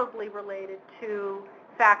probably related to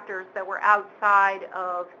factors that were outside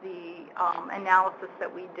of the analysis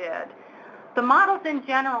that we did. The models in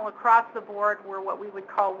general across the board were what we would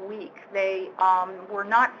call weak. They were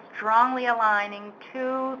not strongly aligning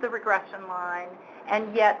to the regression line,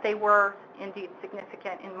 and yet they were indeed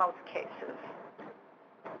significant in most cases.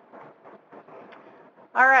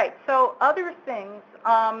 All right, so other things.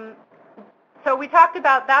 So we talked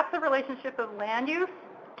about that's the relationship of land use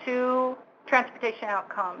to transportation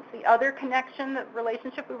outcomes. The other connection, the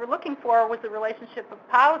relationship we were looking for, was the relationship of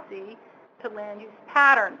policy to land use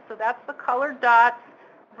patterns. So that's the colored dots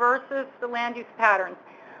versus the land use patterns.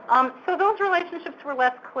 So those relationships were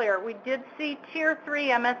less clear. We did see Tier 3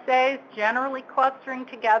 MSAs generally clustering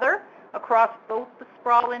together across both the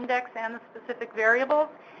sprawl index and the specific variables,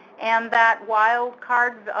 and that wild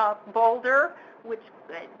card boulder, which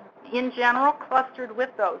in general clustered with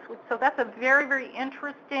those. So that's a very, very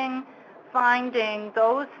interesting finding.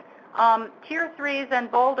 Those Tier 3s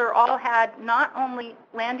and Boulder all had not only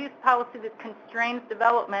land use policy that constrains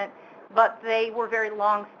development, but they were very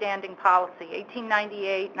long-standing policy,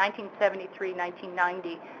 1898, 1973,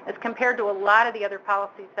 1990, as compared to a lot of the other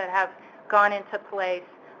policies that have gone into place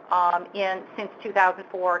since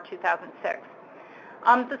 2004, 2006.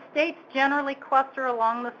 The states generally cluster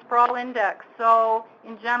along the sprawl index. So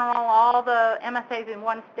in general, all the MSAs in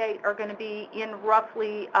one state are going to be in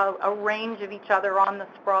roughly a range of each other on the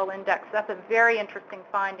sprawl index. That's a very interesting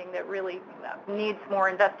finding that really needs more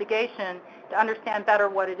investigation to understand better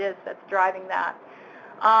what it is that's driving that.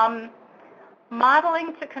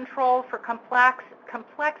 Modeling to control for complex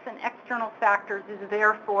and external factors is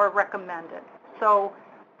therefore recommended. So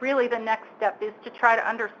really the next step is to try to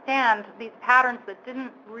understand these patterns that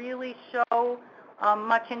didn't really show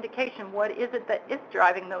much indication. What is it that is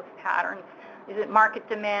driving those patterns? Is it market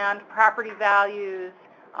demand, property values,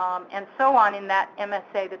 and so on in that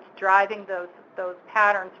MSA that's driving those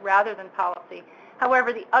patterns rather than policy?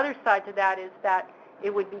 However, the other side to that is that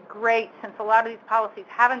it would be great, since a lot of these policies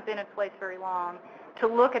haven't been in place very long, to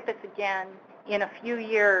look at this again in a few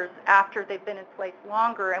years after they've been in place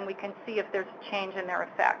longer, and we can see if there's a change in their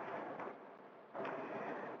effects.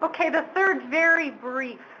 Okay, the third very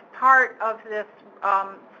brief part of this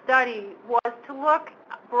study was to look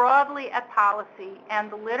broadly at policy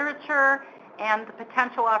and the literature and the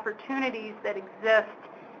potential opportunities that exist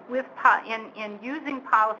in using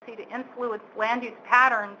policy to influence land use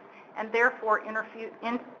patterns and therefore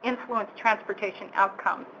influence transportation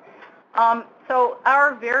outcomes. So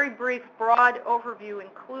our very brief, broad overview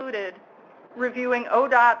included reviewing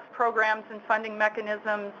ODOT's programs and funding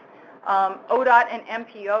mechanisms, ODOT and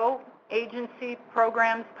MPO agency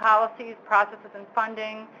programs, policies, processes, and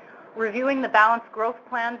funding, reviewing the balanced growth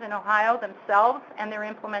plans in Ohio themselves and their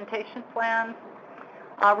implementation plans,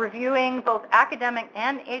 reviewing both academic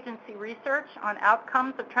and agency research on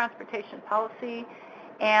outcomes of transportation policy,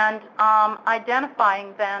 and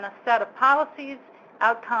identifying then a set of policies,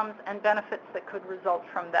 outcomes, and benefits that could result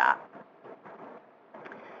from that.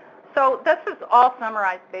 So this is all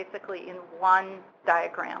summarized basically in one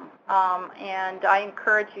diagram, and I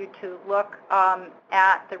encourage you to look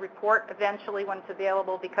at the report eventually when it's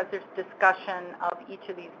available, because there's discussion of each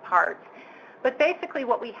of these parts. But basically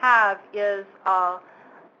what we have is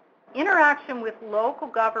interaction with local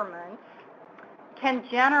governments can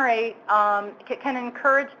generate, can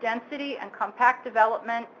encourage density and compact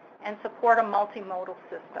development and support a multimodal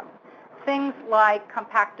system. Things like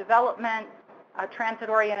compact development,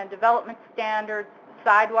 transit-oriented development standards,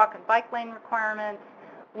 sidewalk and bike lane requirements,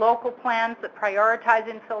 local plans that prioritize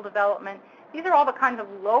infill development, These are all the kinds of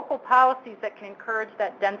local policies that can encourage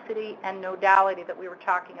that density and nodality that we were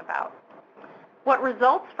talking about. What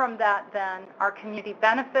results from that then are community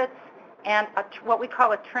benefits and what we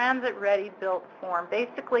call a transit-ready built form,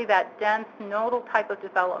 basically that dense nodal type of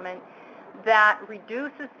development that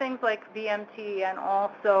reduces things like VMT and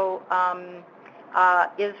also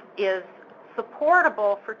is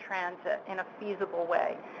supportable for transit in a feasible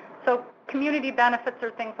way. So community benefits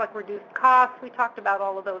are things like reduced costs. We talked about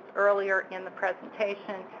all of those earlier in the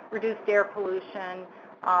presentation, reduced air pollution,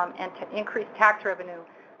 and to increase tax revenue.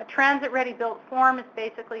 A transit-ready built form is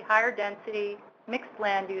basically higher density, mixed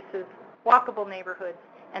land uses, walkable neighborhoods,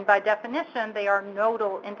 and by definition, they are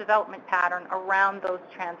nodal in development pattern around those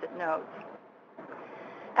transit nodes.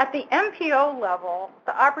 At the MPO level,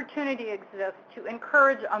 the opportunity exists to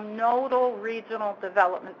encourage a nodal regional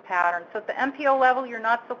development pattern. So at the MPO level, you're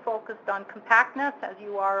not so focused on compactness as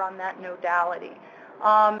you are on that nodality.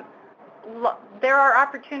 There are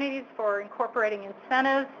opportunities for incorporating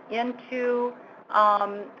incentives into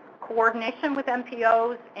coordination with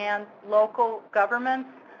MPOs and local governments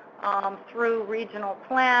through regional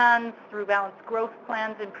plans, through balanced growth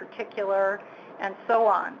plans in particular, and so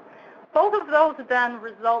on. Both of those then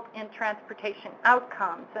result in transportation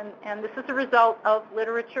outcomes, and this is a result of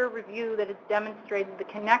literature review that has demonstrated the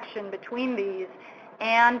connection between these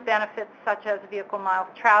and benefits such as vehicle miles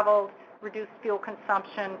traveled, reduced fuel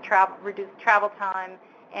consumption, reduced travel time,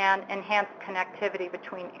 and enhanced connectivity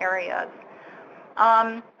between areas.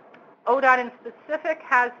 ODOT in specific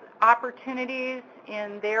has opportunities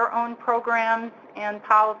in their own programs and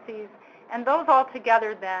policies, and those all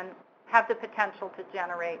together then have the potential to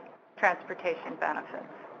generate transportation benefits.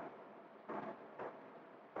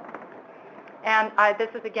 And this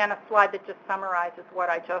is again a slide that just summarizes what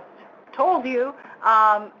I just told you,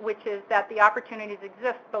 which is that the opportunities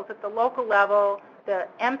exist both at the local level, the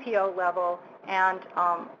MPO level, and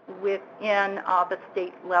within the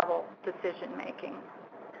state level decision making.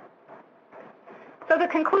 So the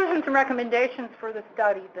conclusions and recommendations for the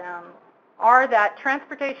study then are that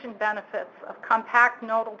transportation benefits of compact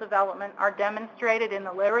nodal development are demonstrated in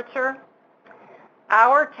the literature.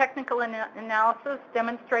 Our technical analysis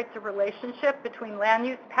demonstrates a relationship between land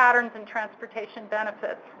use patterns and transportation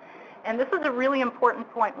benefits. And this is a really important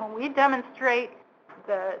point. When we demonstrate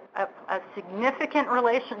a significant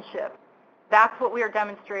relationship, that's what we are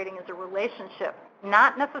demonstrating is a relationship,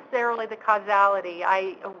 not necessarily the causality.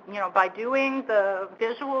 By doing the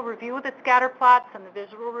visual review of the scatter plots and the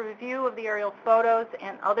visual review of the aerial photos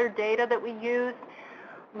and other data that we use,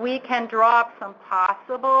 we can draw up some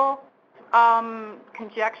possible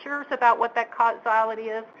conjectures about what that causality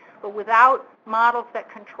is, but without models that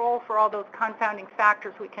control for all those confounding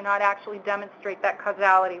factors, we cannot actually demonstrate that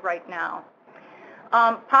causality right now.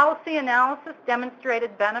 Policy analysis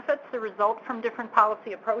demonstrated benefits that result from different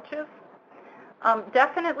policy approaches.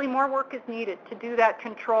 Definitely more work is needed to do that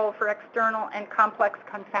control for external and complex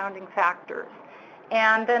confounding factors.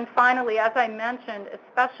 And then finally, as I mentioned,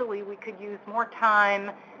 especially we could use more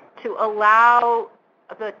time to allow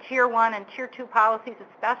the Tier 1 and Tier 2 policies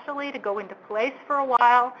especially to go into place for a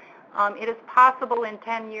while. It is possible in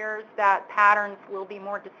 10 years that patterns will be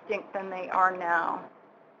more distinct than they are now.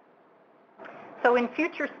 So in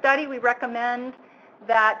future study, we recommend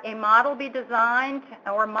that a model be designed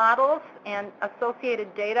or models and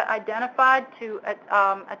associated data identified to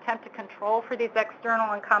attempt to control for these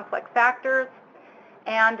external and complex factors.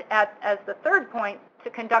 And as the third point, to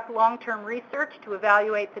conduct long-term research to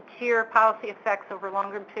evaluate the tier policy effects over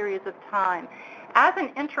longer periods of time. As an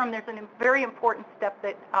interim, there's a very important step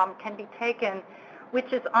that can be taken,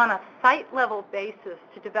 which is on a site-level basis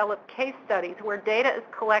to develop case studies where data is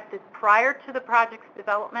collected prior to the project's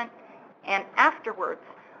development and afterwards,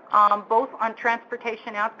 both on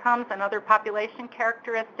transportation outcomes and other population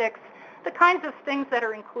characteristics, the kinds of things that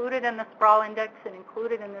are included in the sprawl index and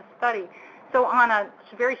included in this study. So on a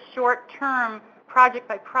very short-term,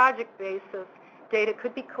 project-by-project basis, data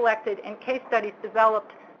could be collected and case studies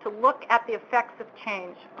developed to look at the effects of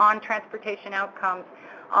change on transportation outcomes.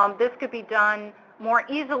 This could be done more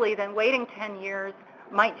easily than waiting 10 years,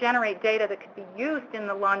 might generate data that could be used in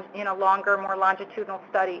a longer, more longitudinal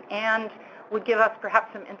study, and would give us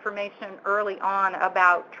perhaps some information early on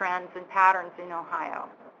about trends and patterns in Ohio.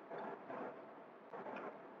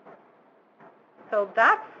 So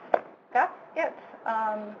that's it.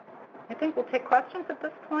 I think we'll take questions at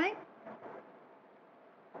this point.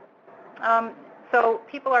 So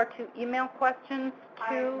people are to email questions to...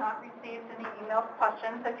 I have not received any email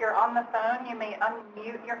questions. If you're on the phone, you may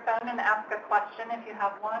unmute your phone and ask a question if you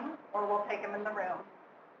have one, or we'll take them in the room.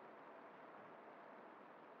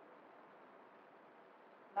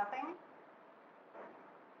 Nothing?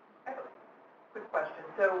 quick question.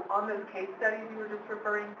 So on those case studies you were just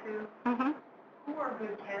referring to, Mm-hmm. who are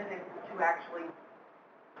good candidates to actually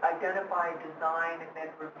identify, design, and then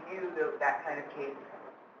review that kind of case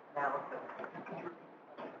analysis?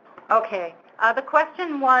 Okay. The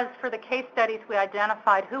question was, for the case studies we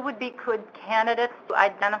identified, who would be good candidates to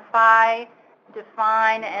identify,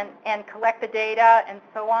 define, and collect the data, and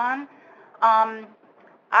so on?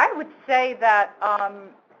 I would say that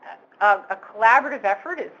a collaborative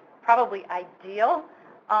effort is probably ideal.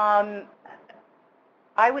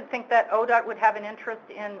 I would think that ODOT would have an interest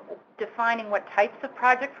in defining what types of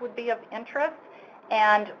projects would be of interest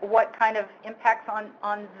and what kind of impacts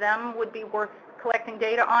on them would be worth collecting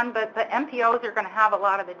data on, but the MPOs are going to have a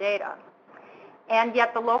lot of the data. And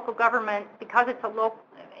yet the local government, because it's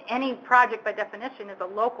any project by definition is a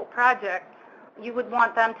local project, you would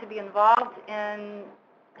want them to be involved in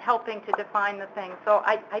helping to define the thing. So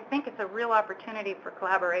I think it's a real opportunity for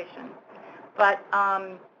collaboration. But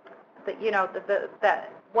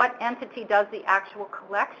what entity does the actual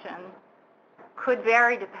collection could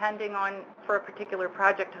vary depending on, for a particular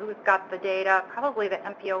project, who's got the data. Probably the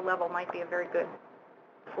MPO level might be a very good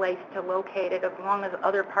place to locate it as long as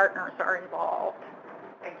other partners are involved.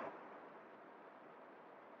 Thank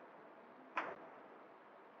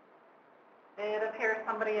you. It appears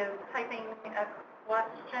somebody is typing a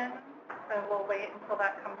question, so we'll wait until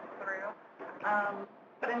that comes through.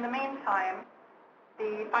 But in the meantime,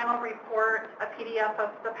 the final report, a PDF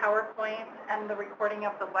of the PowerPoint, and the recording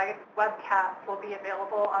of the webcast will be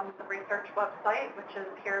available on the research website, which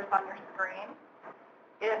appears on your screen.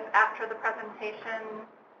 If after the presentation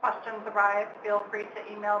questions arise, feel free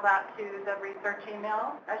to email that to the research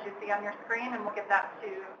email, as you see on your screen, and we'll get that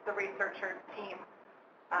to the researcher team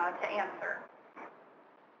to answer.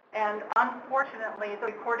 And unfortunately, the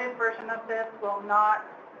recorded version of this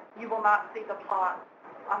you will not see the plots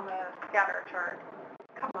on the scatter chart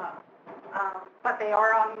come up. But they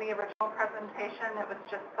are on the original presentation. It was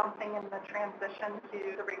just something in the transition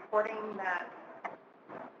to the recording that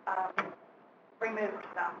removed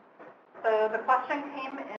them. So the question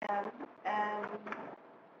came in, and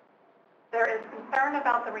there is concern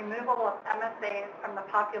about the removal of MSAs from the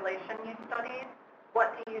population use studies.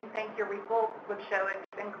 What do you think your results would show if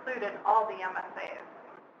you included all the MSAs?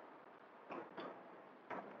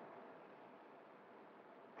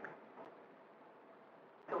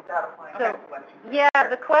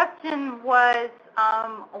 The question was,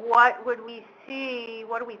 what would we see,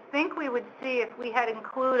 what do we think we would see if we had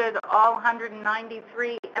included all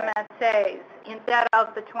 193 MSAs instead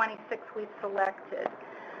of the 26 we selected?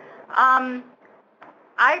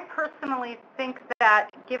 I personally think that,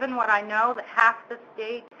 given what I know, that half the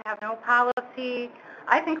states have no policy,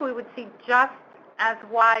 I think we would see just as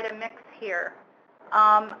wide a mix here.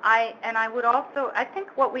 I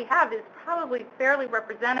think what we have is probably fairly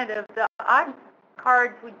representative. The odd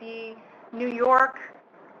cards would be New York,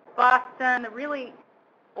 Boston, the really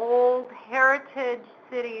old heritage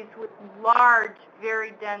cities with large,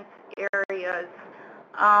 very dense areas.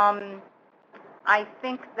 I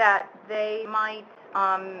think that they might,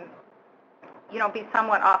 be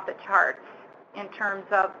somewhat off the charts in terms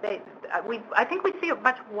of I think we see a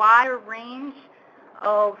much wider range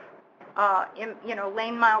of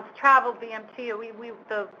lane miles traveled, VMT.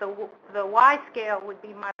 The Y scale would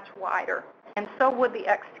be much wider, and so would the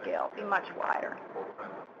X scale be much wider.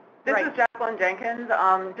 This is Jacqueline Jenkins.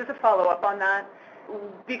 Just to follow up on that,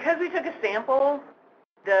 because we took a sample,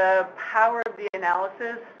 the power of the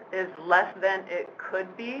analysis is less than it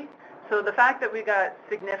could be. So the fact that we got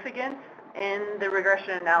significance in the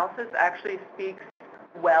regression analysis actually speaks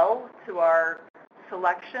well to our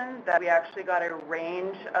selection, that we actually got a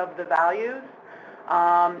range of the values.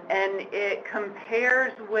 And it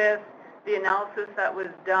compares with the analysis that was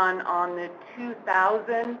done on the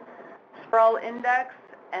 2000 sprawl index,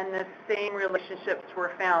 and the same relationships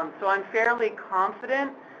were found. So I'm fairly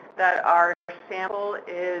confident that our sample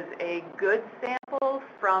is a good sample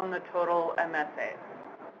from the total MSAs.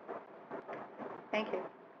 Thank you.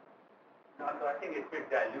 So I think it could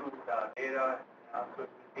dilute data, so it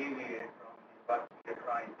deviate from what we're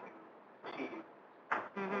trying to achieve.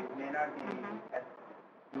 Mm-hmm. It may not be as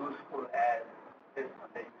useful as this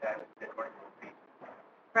one that you have in the 2023.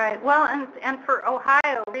 Right. Well, and for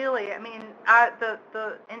Ohio, really, I mean,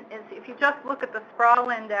 if you just look at the sprawl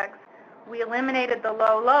index, we eliminated the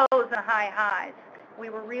low lows and high highs. We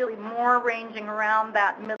were really more ranging around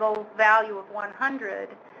that middle value of 100,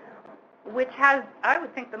 which has, I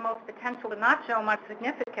would think, the most potential to not show much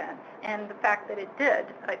significance. And the fact that it did,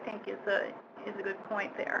 I think, is a good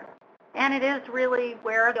point there. And it is really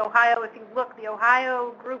where the Ohio, if you look, the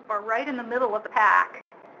Ohio group are right in the middle of the pack.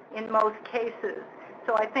 in most cases.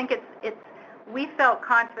 So I think we felt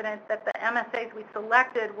confident that the MSAs we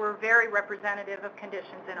selected were very representative of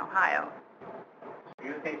conditions in Ohio. Do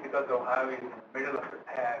you think because Ohio is in the middle of the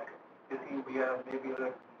pack, do you think we are maybe a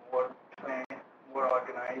little more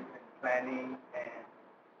organized in planning and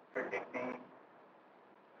predicting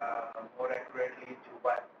more accurately to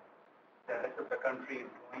what the rest of the country is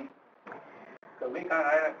doing? So we kind of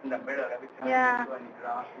are in the middle. Every time we go on the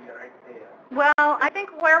ground, we are right there. Well, I think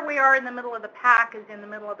where we are in the middle of the pack is in the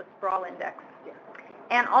middle of the sprawl index.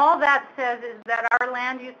 And all that says is that our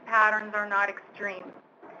land use patterns are not extreme.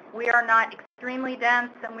 We are not extremely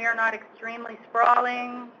dense and we are not extremely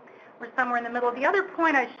sprawling. We're somewhere in the middle. The other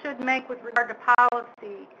point I should make with regard to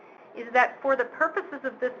policy is that for the purposes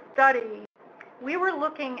of this study, we were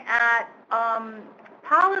looking at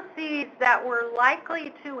policies that were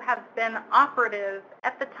likely to have been operative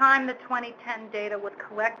at the time the 2010 data was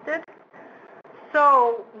collected.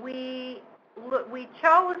 So we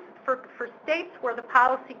chose, for states where the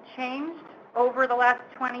policy changed over the last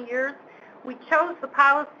 20 years, we chose the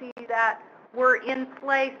policies that were in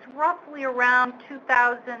place roughly around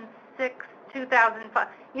 2006, 2005,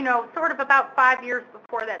 sort of about 5 years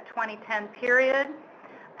before that 2010 period.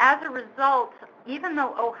 As a result, even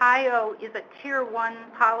though Ohio is a Tier 1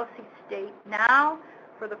 policy state now,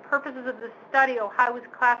 for the purposes of this study, Ohio is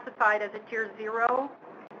classified as a Tier 0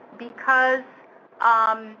 because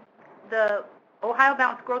the Ohio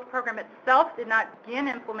Balanced Growth Program itself did not begin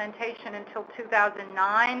implementation until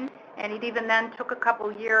 2009, and it even then took a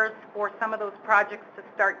couple years for some of those projects to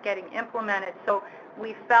start getting implemented. So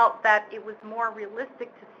we felt that it was more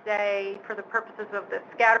realistic to say, for the purposes of the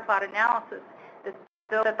scatter plot analysis,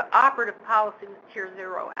 that the operative policy was Tier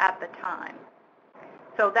 0 at the time.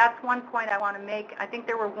 So that's one point I want to make. I think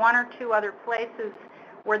there were one or two other places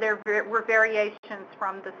where there were variations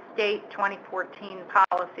from the state 2014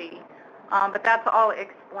 policy, but that's all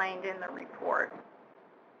explained in the report.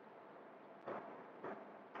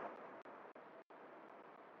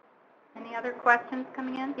 Any other questions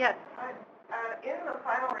coming in? Yes. In the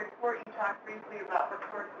final report, you talked briefly about what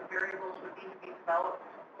sorts of variables would need to be developed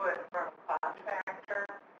to put from cost factor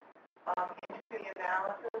into the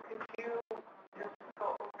analysis. Could you just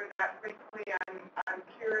go over that briefly? I'm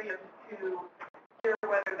curious to hear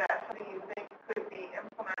whether that's something you think could be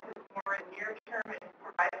implemented more in near term and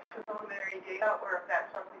provide preliminary data, or if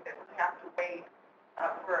that's something that we have to wait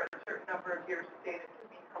for a certain number of years of data to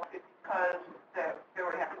be collected because there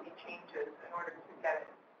would have to be changes in order to get it.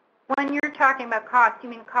 When you're talking about cost, you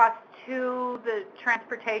mean cost to the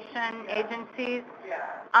transportation agencies?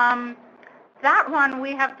 Yeah. That one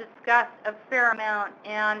we have discussed a fair amount,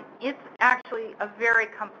 and it's actually a very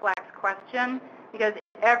complex question because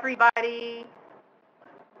everybody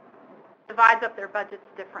divides up their budgets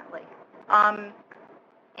differently.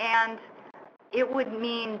 And it would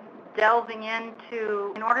mean delving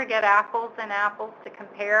into, in order to get apples and apples to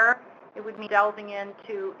compare, it would mean delving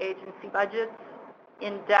into agency budgets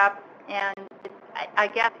in depth, and I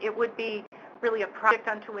guess it would be really a project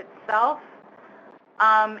unto itself.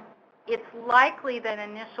 It's likely that an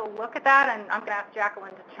initial look at that, and I'm going to ask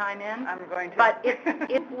Jacqueline to chime in. I'm going to. But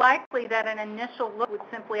it's likely that an initial look would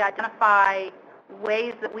simply identify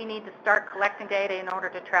ways that we need to start collecting data in order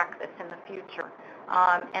to track this in the future.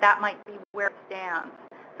 And that might be where it stands.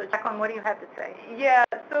 So Jacqueline, what do you have to say? Yeah,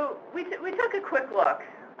 so we took a quick look.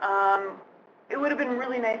 It would have been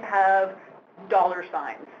really nice to have dollar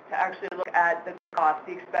signs to actually look at the cost,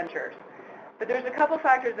 the expenditures. But there's a couple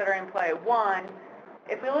factors that are in play. One,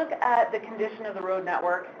 if we look at the condition of the road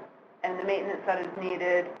network and the maintenance that is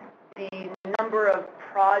needed, the number of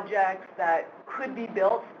projects that could be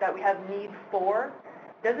built that we have need for,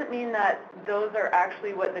 doesn't mean that those are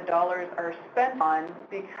actually what the dollars are spent on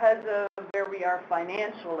because of where we are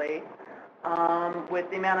financially with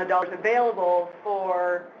the amount of dollars available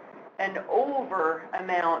for an over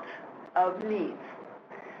amount of needs.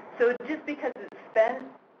 So just because it's spent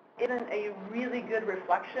isn't a really good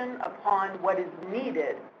reflection upon what is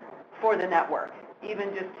needed for the network,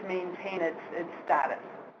 even just to maintain its status.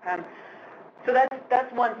 So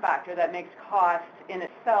that's one factor that makes cost in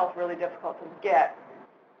itself really difficult to get.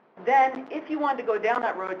 Then if you want to go down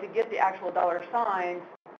that road to get the actual dollar signs,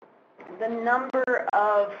 the number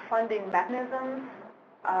of funding mechanisms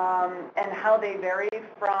and how they vary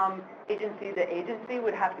from agency to agency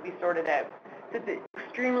would have to be sorted out. So it's an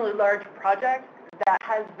extremely large project that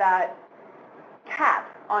has that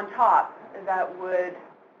cap on top that would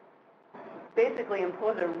basically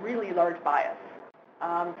impose a really large bias.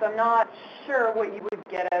 So I'm not sure what you would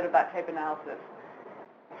get out of that type of analysis.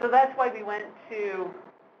 So that's why we went to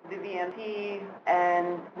the VMT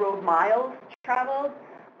and road miles traveled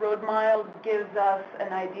road miles gives us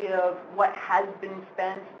an idea of what has been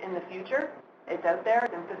spent in the future. It's out there,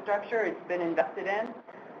 it's infrastructure, it's been invested in.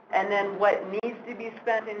 And then what needs to be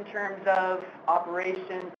spent in terms of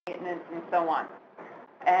operations, maintenance, and so on.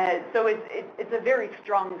 And so it's a very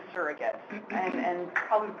strong surrogate and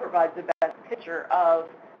probably provides the best picture of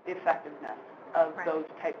the effectiveness of those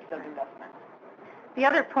types of investments. The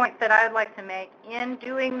other point that I would like to make, in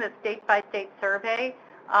doing the state-by-state survey,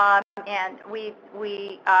 and we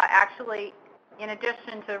actually, in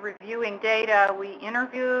addition to reviewing data, we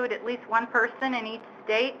interviewed at least one person in each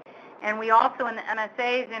state, and we also in the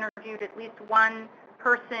MSAs interviewed at least one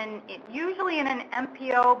person, usually in an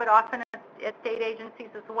MPO, but often at state agencies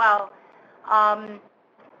as well,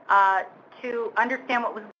 to understand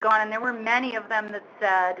what was going on. And there were many of them that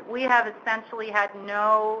said, we have essentially had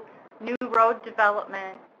no new road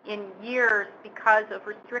development in years because of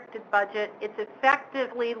restricted budget. It's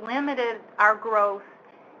effectively limited our growth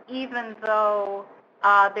even though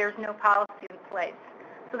there's no policy in place.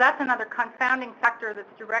 So that's another confounding factor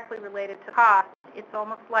that's directly related to cost. It's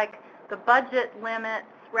almost like the budget limits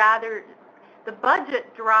the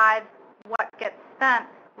budget drives what gets spent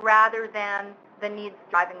rather than the needs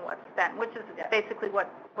driving what's spent, which is basically what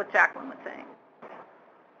Jacqueline was saying.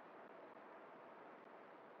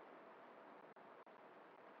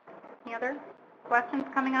 Any other questions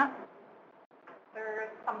coming up? There's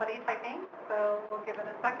somebody typing, so we'll give it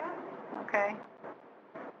a second. Okay.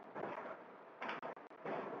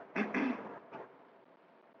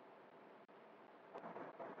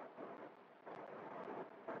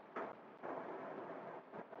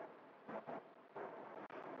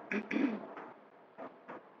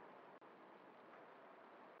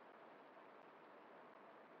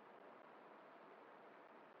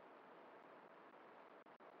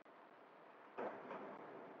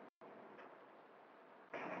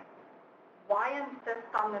 Why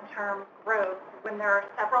insist on the term growth when there are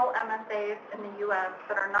several MSAs in the U.S.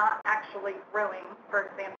 that are not actually growing?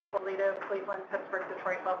 For example, Toledo, Cleveland, Pittsburgh,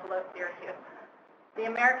 Detroit, Buffalo, Syracuse.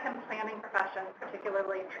 The American planning profession,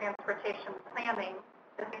 particularly transportation planning,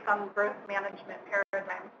 is based on growth management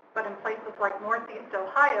paradigm. But in places like Northeast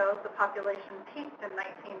Ohio, the population peaked in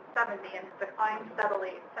 1970 and has declined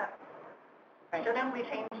steadily since. Right. Shouldn't we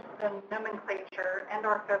change the nomenclature and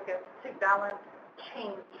our focus to balance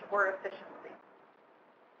change or efficiency?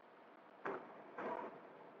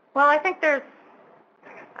 Well, I think the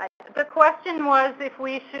question was if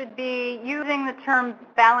we should be using the term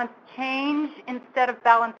balanced change instead of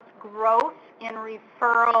balanced growth in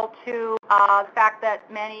referral to the fact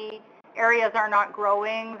that many areas are not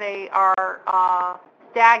growing, they are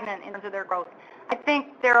stagnant in terms of their growth. I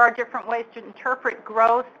think there are different ways to interpret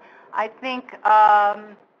growth. I think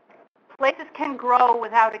places can grow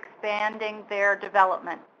without expanding their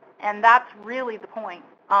development, and that's really the point.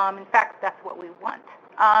 In fact, that's what we want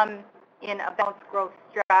in a balanced growth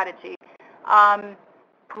strategy.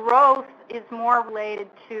 Growth is more related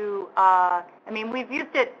to, we've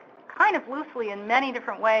used it kind of loosely in many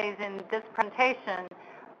different ways in this presentation,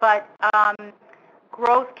 but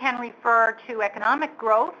growth can refer to economic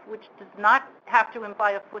growth, which does not have to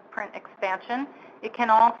imply a footprint expansion. It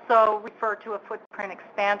can also refer to a footprint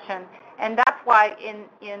expansion, and that's why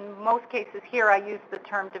in most cases here I use the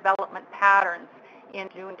term development patterns in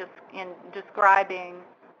describing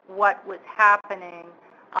what was happening.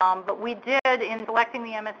 But we did, in selecting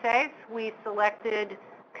the MSAs, we selected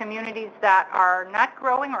communities that are not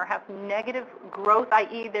growing or have negative growth,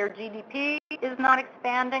 i.e. their GDP is not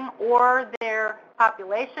expanding or their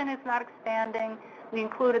population is not expanding. We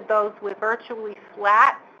included those with virtually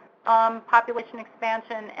flat population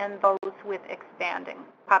expansion and those with expanding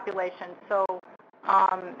population. So,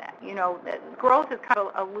 growth is kind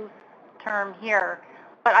of a loose term here,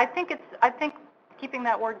 but I think keeping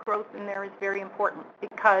that word growth in there is very important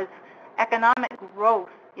because economic growth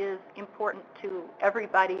is important to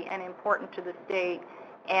everybody and important to the state,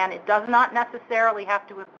 and it does not necessarily have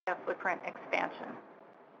to have footprint expansion.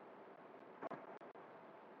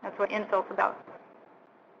 That's what INSO's about.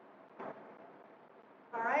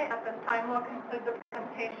 All right, at this time we'll conclude the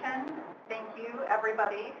presentation. Thank you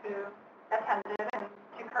everybody who attended, and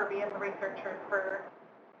to Kirby and the researchers for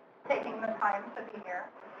taking the time to be here.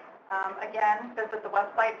 Again, visit the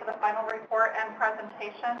website for the final report and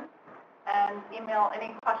presentation, and email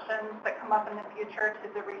any questions that come up in the future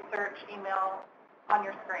to the research email on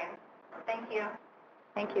your screen. Thank you.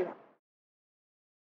 Thank you.